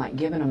don't mean like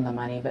giving them the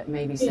money, but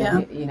maybe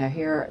saying,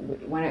 here,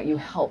 why don't you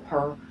help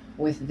her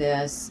with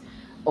this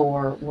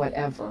or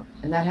whatever.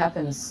 And that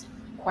happens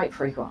quite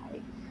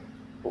frequently.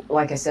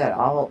 Like I said,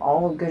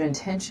 all good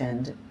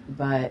intentioned,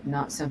 but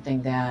not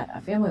something that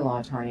a family law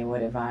attorney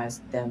would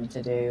advise them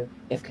to do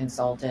if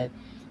consulted.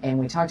 And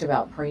we talked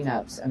about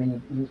prenups. I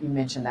mean, you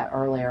mentioned that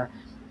earlier.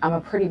 I'm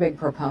a pretty big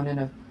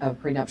proponent of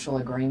prenuptial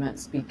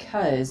agreements,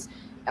 because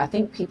I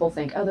think people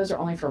think, oh, those are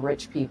only for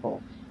rich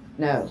people.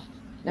 No,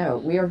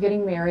 we are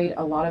getting married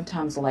a lot of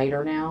times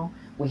later now.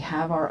 We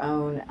have our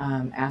own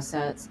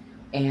assets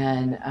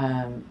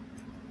and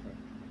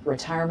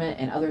retirement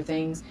and other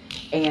things,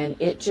 and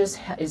it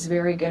just is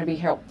very going to be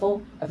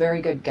helpful, a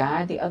very good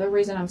guide. The other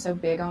reason I'm so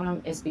big on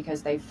them is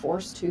because they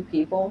force two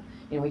people.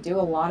 We do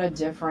a lot of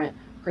different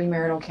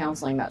premarital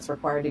counseling that's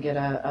required to get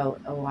a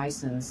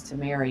license to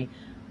marry,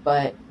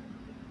 but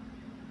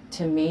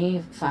to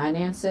me,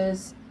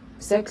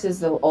 sex is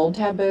the old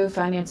taboo,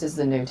 finance is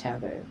the new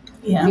taboo.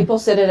 Yeah. People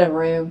sit in a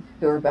room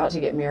who are about to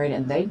get married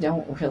and they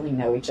don't really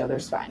know each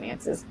other's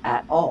finances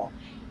at all.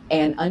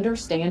 And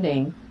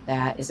understanding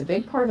that is a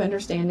big part of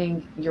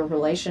understanding your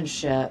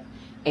relationship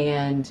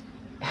and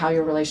how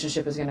your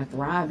relationship is going to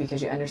thrive,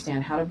 because you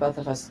understand, how do both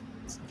of us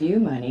view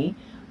money?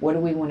 What do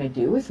we want to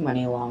do with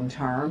money long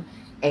term?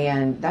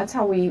 And that's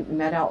how we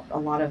met out a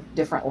lot of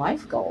different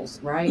life goals,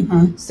 right?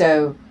 Mm-hmm.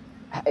 So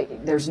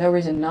there's no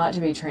reason not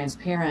to be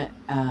transparent,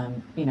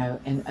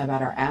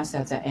 about our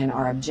assets and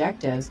our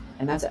objectives.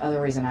 And that's the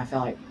other reason I feel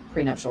like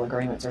prenuptial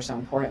agreements are so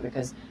important,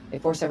 because they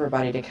force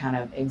everybody to kind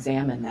of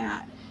examine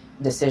that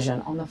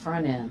decision on the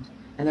front end.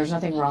 And there's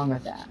nothing wrong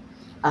with that.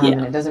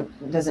 And it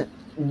doesn't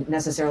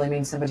necessarily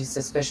mean somebody's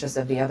suspicious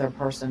of the other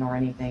person or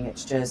anything.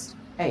 It's just,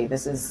 hey,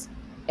 this is,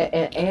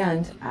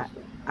 and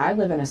I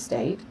live in a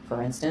state,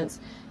 for instance,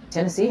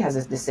 Tennessee has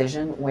a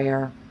decision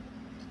where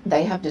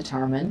they have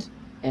determined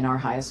in our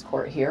highest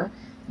court here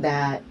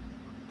that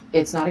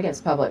it's not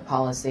against public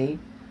policy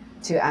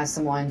to ask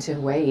someone to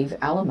waive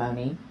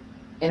alimony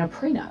in a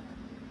prenup.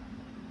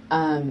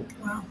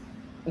 Wow.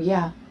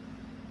 Yeah.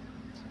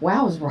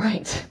 Wow is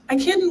right. I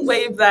couldn't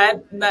waive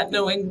that, not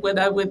knowing what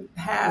I would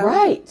have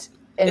right.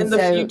 And in the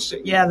future.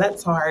 Yeah,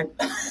 that's hard.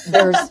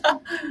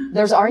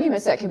 there's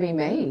arguments that can be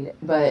made,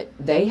 but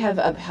they have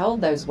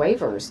upheld those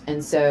waivers.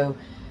 And so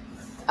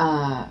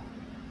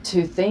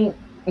to think,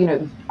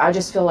 I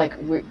just feel like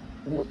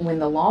when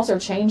the laws are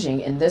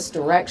changing in this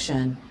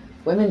direction,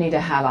 women need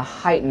to have a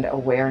heightened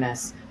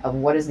awareness of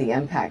what is the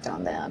impact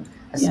on them,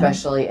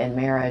 especially in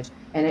marriage.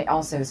 And it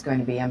also is going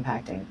to be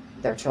impacting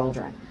their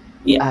children.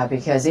 Yeah.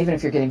 Because even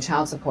if you're getting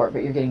child support,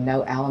 but you're getting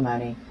no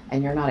alimony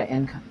and you're not an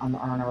income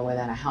earner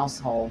within a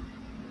household,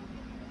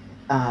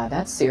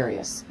 that's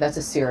serious. That's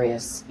a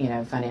serious,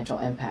 financial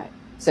impact.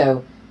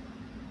 So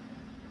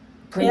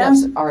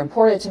prenups are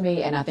important to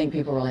me, and I think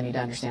people really need to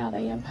understand how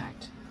they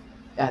impact.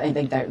 I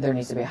think that there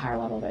needs to be a higher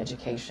level of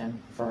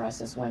education for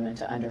us as women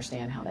to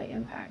understand how they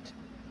impact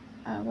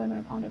women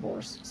upon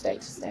divorce,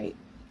 state to state.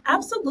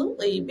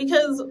 Absolutely.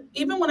 Because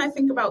even when I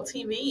think about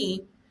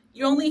TV,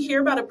 you only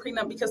hear about a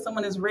prenup because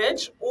someone is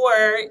rich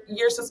or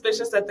you're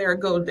suspicious that they're a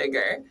gold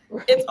digger.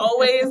 Right. It's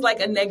always like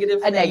a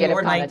negative thing. A negative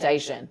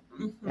connotation.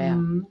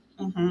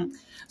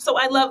 So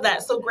I love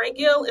that. So Great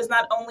Gill is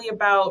not only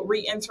about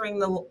re-entering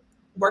the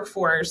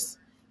workforce,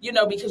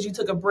 because you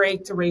took a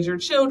break to raise your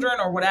children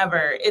or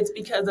whatever. It's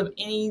because of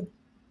any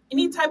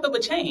type of a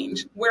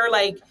change where,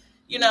 like,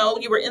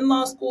 you were in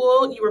law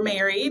school, you were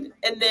married,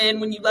 and then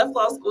when you left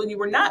law school, you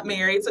were not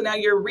married. So now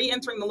you're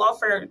re-entering the law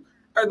firm,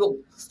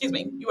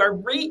 you are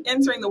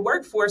re-entering the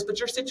workforce, but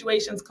your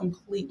situation's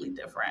completely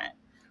different,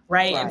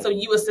 right? And so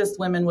you assist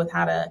women with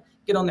how to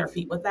get on their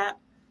feet with that.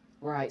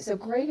 Right. So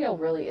Great Gill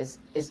really is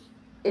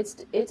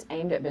it's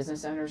aimed at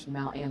business owners,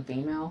 male and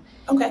female.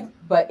 Okay.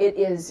 But it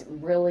is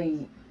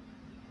really,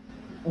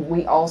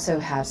 we also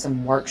have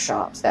some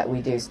workshops that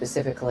we do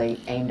specifically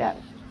aimed at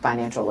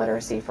financial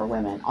literacy for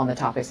women on the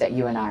topics that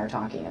you and I are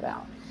talking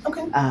about.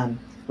 Okay.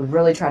 We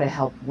really try to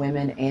help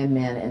women and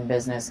men in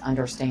business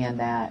understand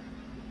that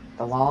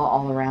the law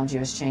all around you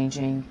is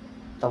changing.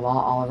 The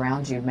law all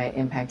around you may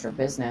impact your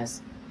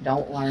business.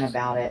 Don't learn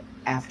about it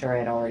after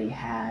it already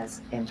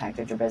has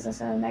impacted your business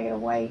in a negative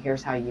way.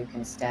 Here's how you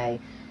can stay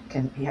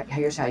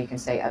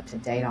up to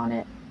date on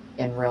it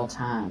in real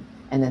time.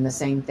 And then the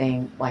same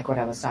thing, like what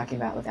I was talking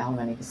about with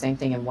alimony, the same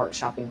thing in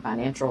workshopping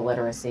financial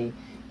literacy,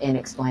 in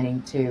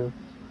explaining to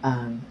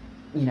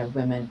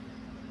women,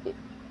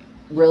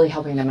 really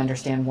helping them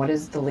understand how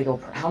does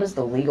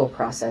the legal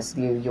process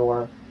view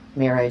your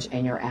marriage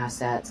and your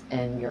assets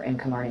and your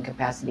income earning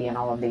capacity and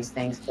all of these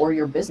things, or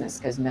your business,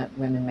 because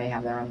women may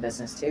have their own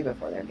business too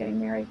before they're getting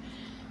married.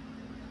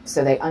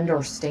 So they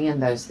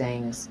understand those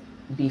things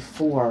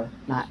before,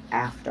 not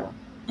after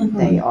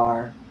they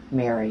are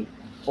married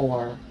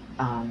or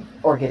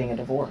getting a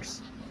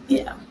divorce.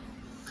 Yeah,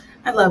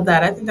 I love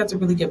that. I think that's a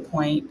really good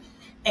point.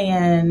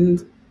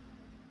 And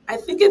I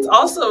think it's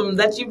awesome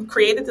that you've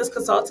created this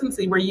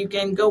consultancy where you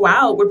can go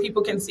out, where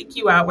people can seek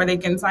you out, where they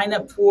can sign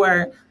up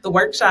for the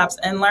workshops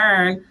and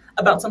learn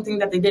about something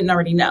that they didn't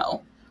already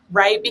know,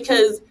 right?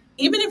 Because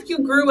even if you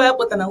grew up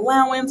with an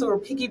allowance or a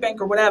piggy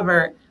bank or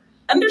whatever,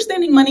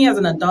 understanding money as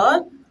an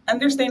adult,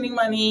 understanding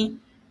money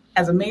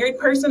as a married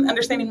person,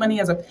 understanding money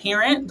as a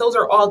parent, those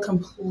are all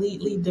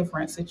completely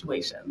different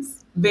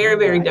situations. Very,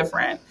 very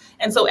different.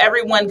 And so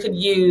everyone could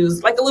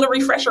use like a little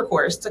refresher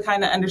course to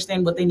kind of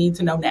understand what they need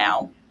to know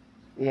now.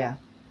 Yeah.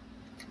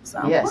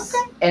 So, yes.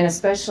 Okay. And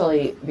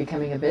especially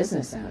becoming a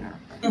business owner.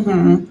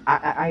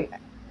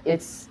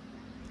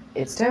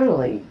 It's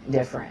totally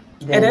different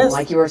than, it is,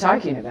 like you were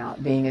talking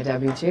about, being a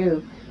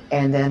W-2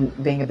 and then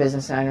being a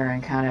business owner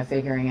and kind of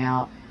figuring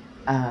out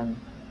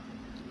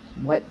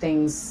what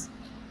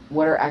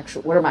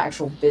are my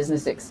actual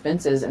business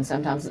expenses. And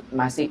sometimes what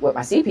my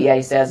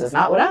CPA says is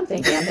not what I'm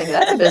thinking. I'm thinking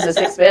that's a business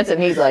expense,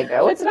 and he's like,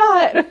 no, it's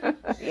not.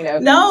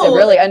 No. So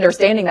really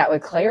understanding that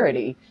with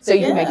clarity, so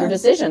you can make your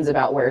decisions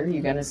about where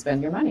you're going to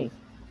spend your money.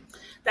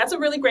 That's a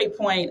really great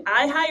point.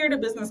 I hired a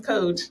business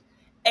coach,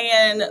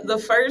 and the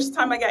first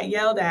time I got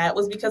yelled at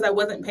was because I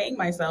wasn't paying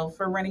myself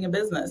for running a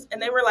business.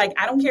 And they were like,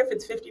 I don't care if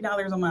it's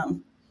 $50 a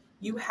month.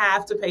 You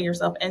have to pay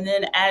yourself. And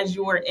then as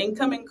your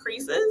income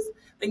increases,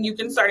 then you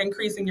can start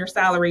increasing your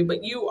salary.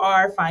 But you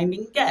are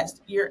finding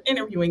guests, you're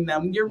interviewing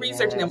them, you're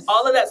researching them.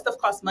 All of that stuff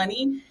costs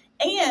money.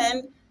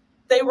 And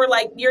they were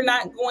like, you're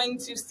not going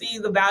to see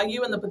the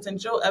value and the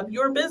potential of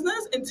your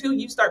business until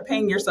you start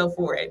paying yourself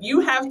for it.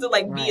 You have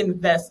to be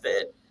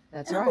invested.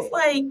 That's and right. I was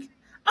like,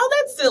 oh,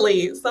 that's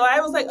silly. So I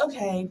was like,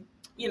 okay,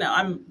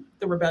 I'm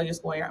the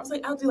rebellious lawyer. I was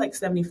like, I'll do like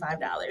 $75.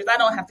 I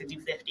don't have to do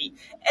 50.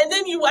 And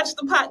then you watch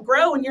the pot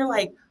grow and you're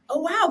like, oh,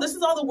 wow, this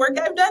is all the work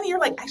I've done. And you're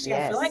like, actually,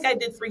 I feel like I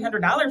did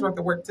 $300 worth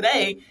of work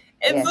today.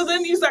 And so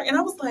then you start, and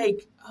I was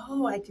like,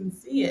 oh, I can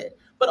see it.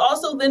 But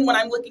also then when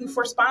I'm looking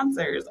for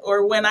sponsors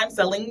or when I'm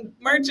selling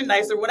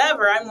merchandise or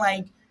whatever, I'm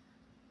like,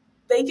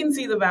 they can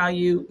see the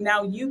value.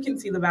 Now you can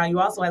see the value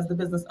also as the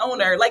business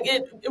owner. Like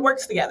it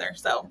works together.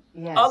 So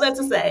all that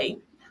to say,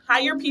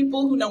 hire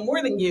people who know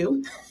more than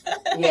you,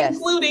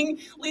 including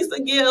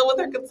Lisa Gill with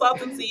her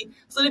consultancy,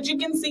 so that you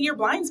can see your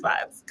blind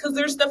spots, because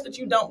there's stuff that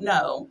you don't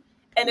know.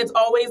 And it's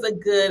always a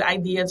good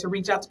idea to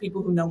reach out to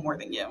people who know more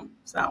than you.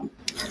 So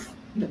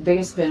the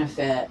biggest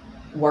benefit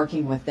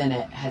working within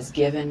it has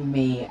given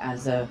me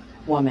as a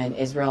woman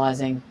is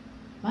realizing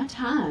my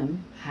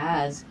time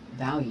has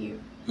value.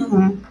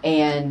 Mm-hmm.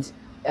 And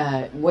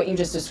what you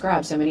just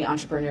described, so many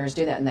entrepreneurs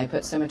do that, and they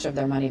put so much of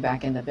their money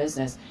back in the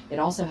business. It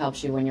also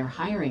helps you when you're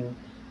hiring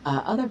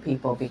other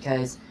people,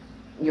 because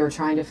you're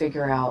trying to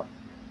figure out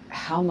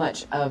how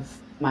much of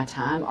my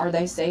time are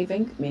they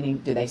saving, meaning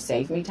do they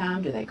save me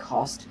time, do they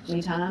cost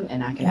me time,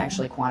 and I can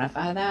actually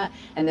quantify that.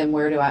 And then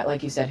where do I,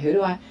 like you said, who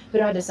do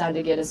I decide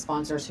to get as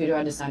sponsors, who do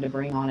I decide to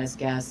bring on as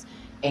guests,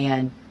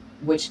 and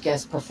which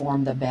guests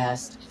perform the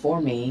best for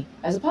me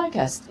as a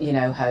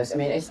podcast host. I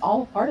mean, it's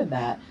all part of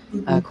that,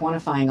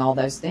 quantifying all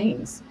those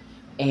things.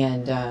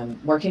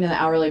 And working in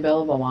the hourly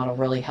billable model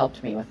really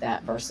helped me with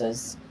that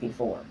versus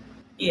before.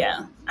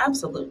 Yeah,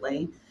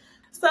 absolutely.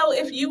 So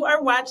if you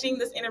are watching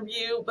this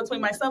interview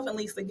between myself and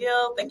Lisa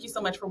Gill, thank you so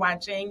much for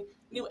watching.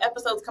 New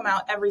episodes come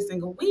out every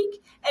single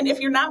week. And if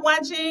you're not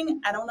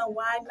watching, I don't know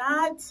why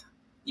not.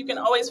 You can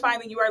always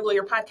find the You Are a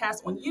Lawyer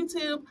podcast on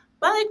YouTube,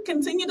 but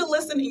continue to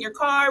listen in your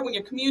car, when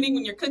you're commuting,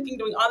 when you're cooking,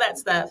 doing all that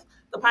stuff.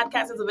 The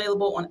podcast is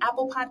available on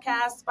Apple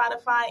Podcasts,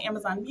 Spotify,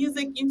 Amazon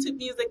Music, YouTube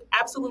Music,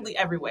 absolutely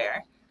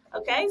everywhere.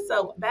 Okay,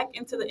 so back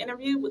into the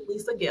interview with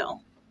Lisa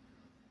Gill.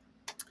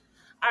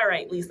 All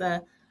right,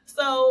 Lisa.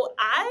 So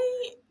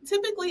I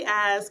typically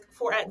ask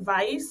for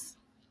advice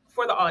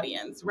for the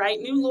audience, right?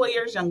 New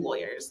lawyers, young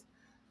lawyers,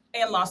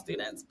 and law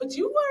students. But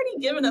you've already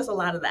given us a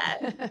lot of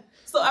that.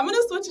 So I'm going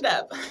to switch it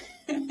up.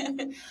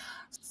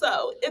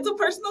 So it's a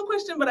personal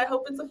question, but I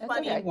hope it's a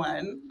funny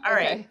one. All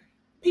right.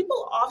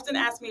 People often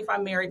ask me if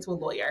I'm married to a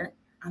lawyer.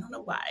 I don't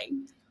know why.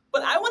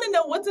 But I want to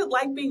know, what's it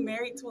like being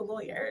married to a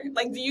lawyer?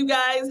 Like, do you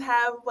guys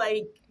have,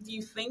 do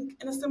you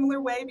think in a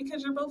similar way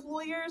because you're both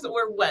lawyers,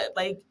 or what?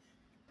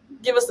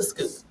 Give us the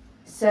scoop.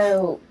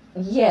 So,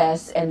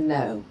 yes and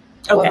no.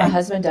 Okay. What my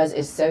husband does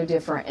is so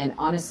different, and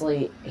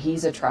honestly,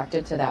 he's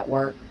attracted to that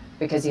work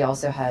because he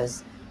also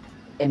has,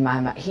 in my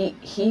mind,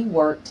 he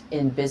worked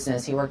in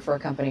business. He worked for a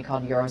company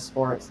called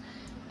Eurosports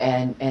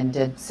and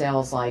did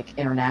sales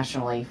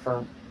internationally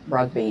for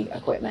rugby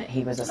equipment.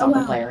 He was a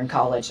soccer player in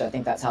college, so I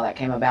think that's how that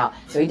came about.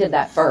 So he did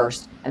that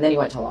first, and then he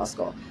went to law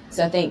school.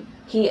 So I think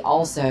he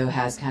also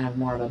has kind of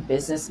more of a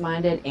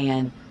business-minded,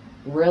 and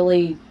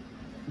really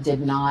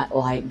did not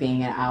like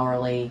being an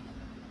hourly,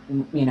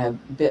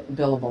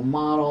 billable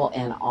model,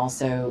 and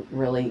also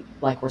really,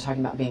 like we're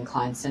talking about, being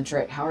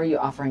client-centric. How are you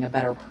offering a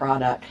better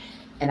product?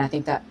 And I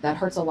think that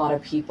hurts a lot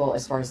of people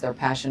as far as their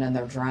passion and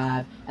their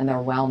drive and their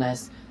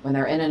wellness when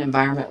they're in an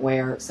environment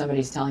where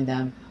somebody's telling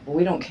them, well,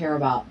 we don't care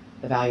about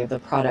the value of the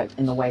product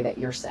in the way that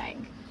you're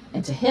saying.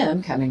 And to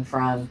him, coming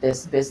from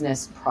this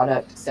business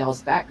product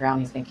sales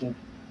background, he's thinking,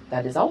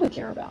 that is all we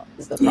care about,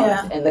 is the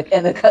product and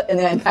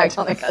the impact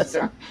on the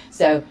customer.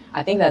 So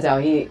I think that's how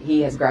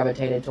he has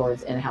gravitated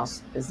towards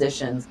in-house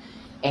positions,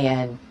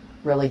 and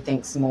really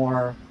thinks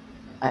more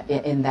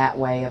in that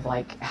way of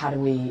how do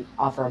we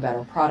offer a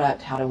better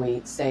product? How do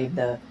we save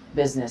the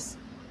business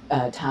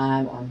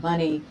time or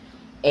money?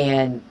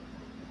 And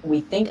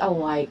we think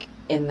alike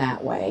in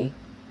that way.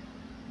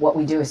 What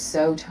we do is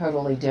so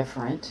totally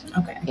different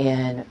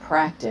in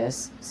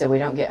practice, so we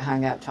don't get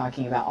hung up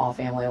talking about all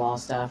family law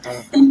stuff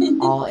or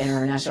all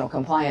international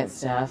compliance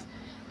stuff.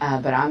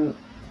 But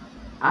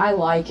I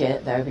like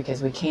it, though,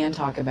 because we can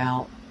talk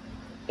about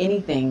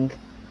anything,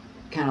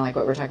 kind of like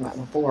what we were talking about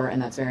before,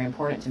 and that's very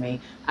important to me.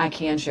 I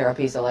can share a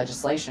piece of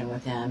legislation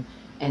with him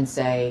and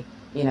say,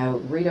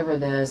 read over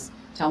this,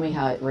 tell me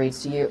how it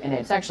reads to you. And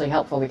it's actually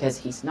helpful because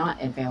he's not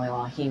in family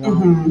law. He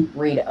won't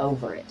read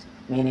over it.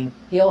 Meaning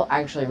he'll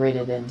actually read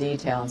it in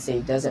detail and see,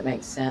 does it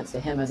make sense to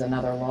him as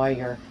another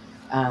lawyer,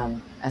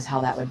 as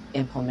how that would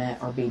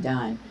implement or be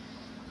done.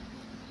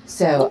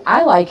 So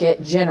I like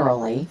it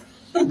generally,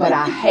 but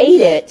I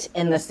hate it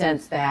in the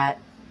sense that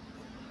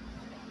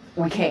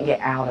we can't get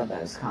out of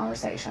those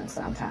conversations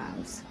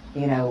sometimes,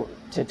 you know,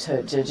 to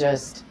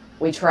just,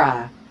 we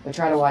try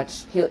to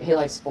watch, he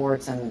likes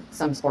sports, and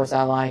some sports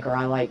I like, or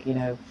I like, you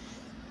know,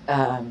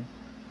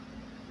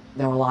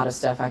 there are a lot of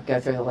stuff. I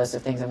go through the list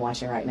of things I'm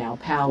watching right now.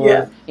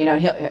 Power, you know,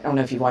 I don't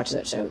know if you watched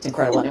that show. It's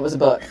incredible. And it was a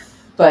book,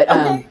 but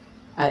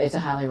it's a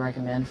highly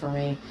recommend for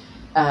me.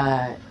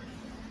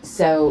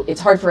 So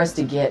it's hard for us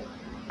to get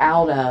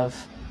out of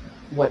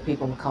what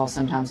people call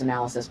sometimes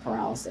analysis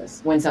paralysis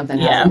when something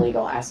has a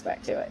legal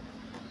aspect to it.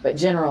 But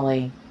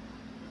generally,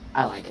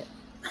 I like it.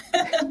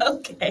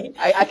 Okay.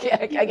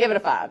 I give it a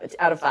 5. It's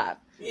out of 5.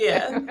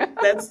 Yeah,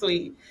 that's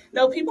sweet.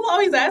 No, people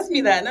always ask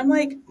me that, and I'm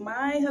like,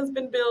 my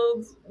husband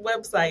builds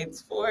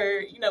websites for,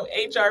 you know,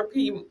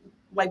 HRP,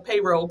 like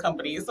payroll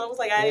companies. So I was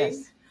like, I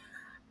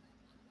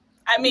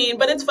mean,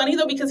 but it's funny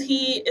though, because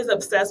he is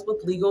obsessed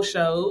with legal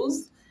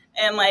shows,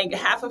 and like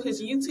half of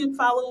his YouTube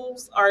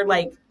follows are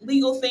like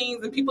legal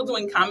things and people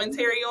doing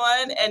commentary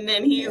on, and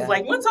then he's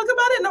like, want to talk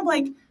about it? And I'm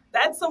like,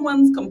 that's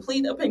someone's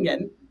complete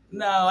opinion.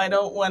 No, I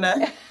don't want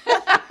to.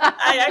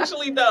 I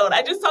actually don't.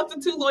 I just talked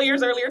to 2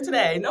 lawyers earlier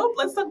today. Nope,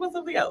 let's talk about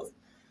something else.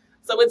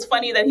 So it's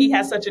funny that he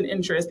has such an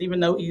interest, even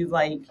though he's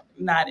like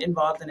not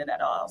involved in it at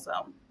all. So,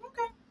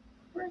 okay,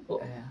 very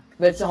cool. Yeah.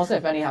 But it's also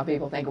funny how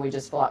people think we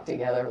just flock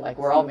together. Like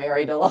we're all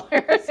married to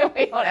lawyers and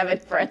we don't have any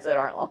friends that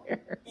aren't lawyers.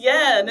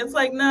 Yeah, and it's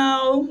like,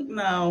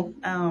 no.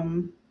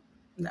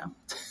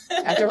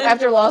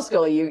 After law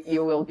school,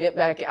 you will get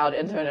back out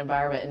into an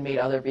environment and meet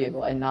other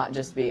people and not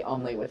just be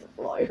only with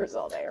lawyers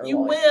all day. You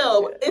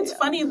will. It's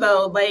funny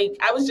though. Like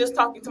I was just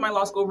talking to my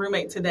law school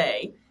roommate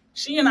today.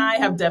 She and I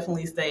have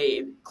definitely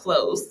stayed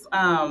close.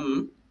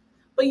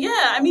 But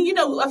yeah, I mean, you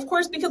know, of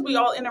course, because we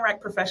all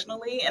interact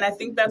professionally, and I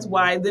think that's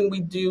why then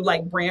we do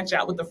like branch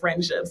out with the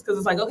friendships, because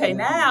it's like, okay,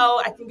 now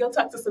I can go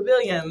talk to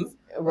civilians,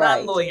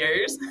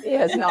 non-lawyers.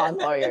 Yes,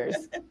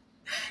 non-lawyers.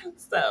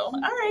 So,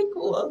 all right,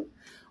 cool.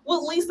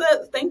 Well,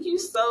 Lisa, thank you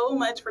so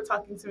much for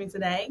talking to me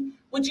today.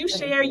 Would you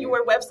share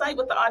your website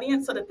with the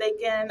audience so that they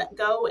can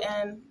go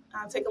and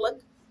take a look?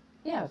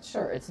 Yeah,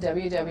 sure. It's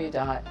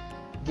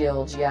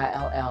www.gill,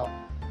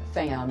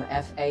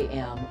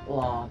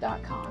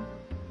 famlaw.com.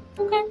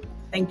 Okay.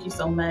 Thank you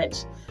so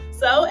much.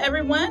 So,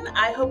 everyone,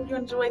 I hope you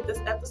enjoyed this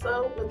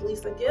episode with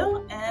Lisa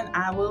Gill, and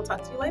I will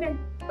talk to you later.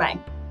 Bye.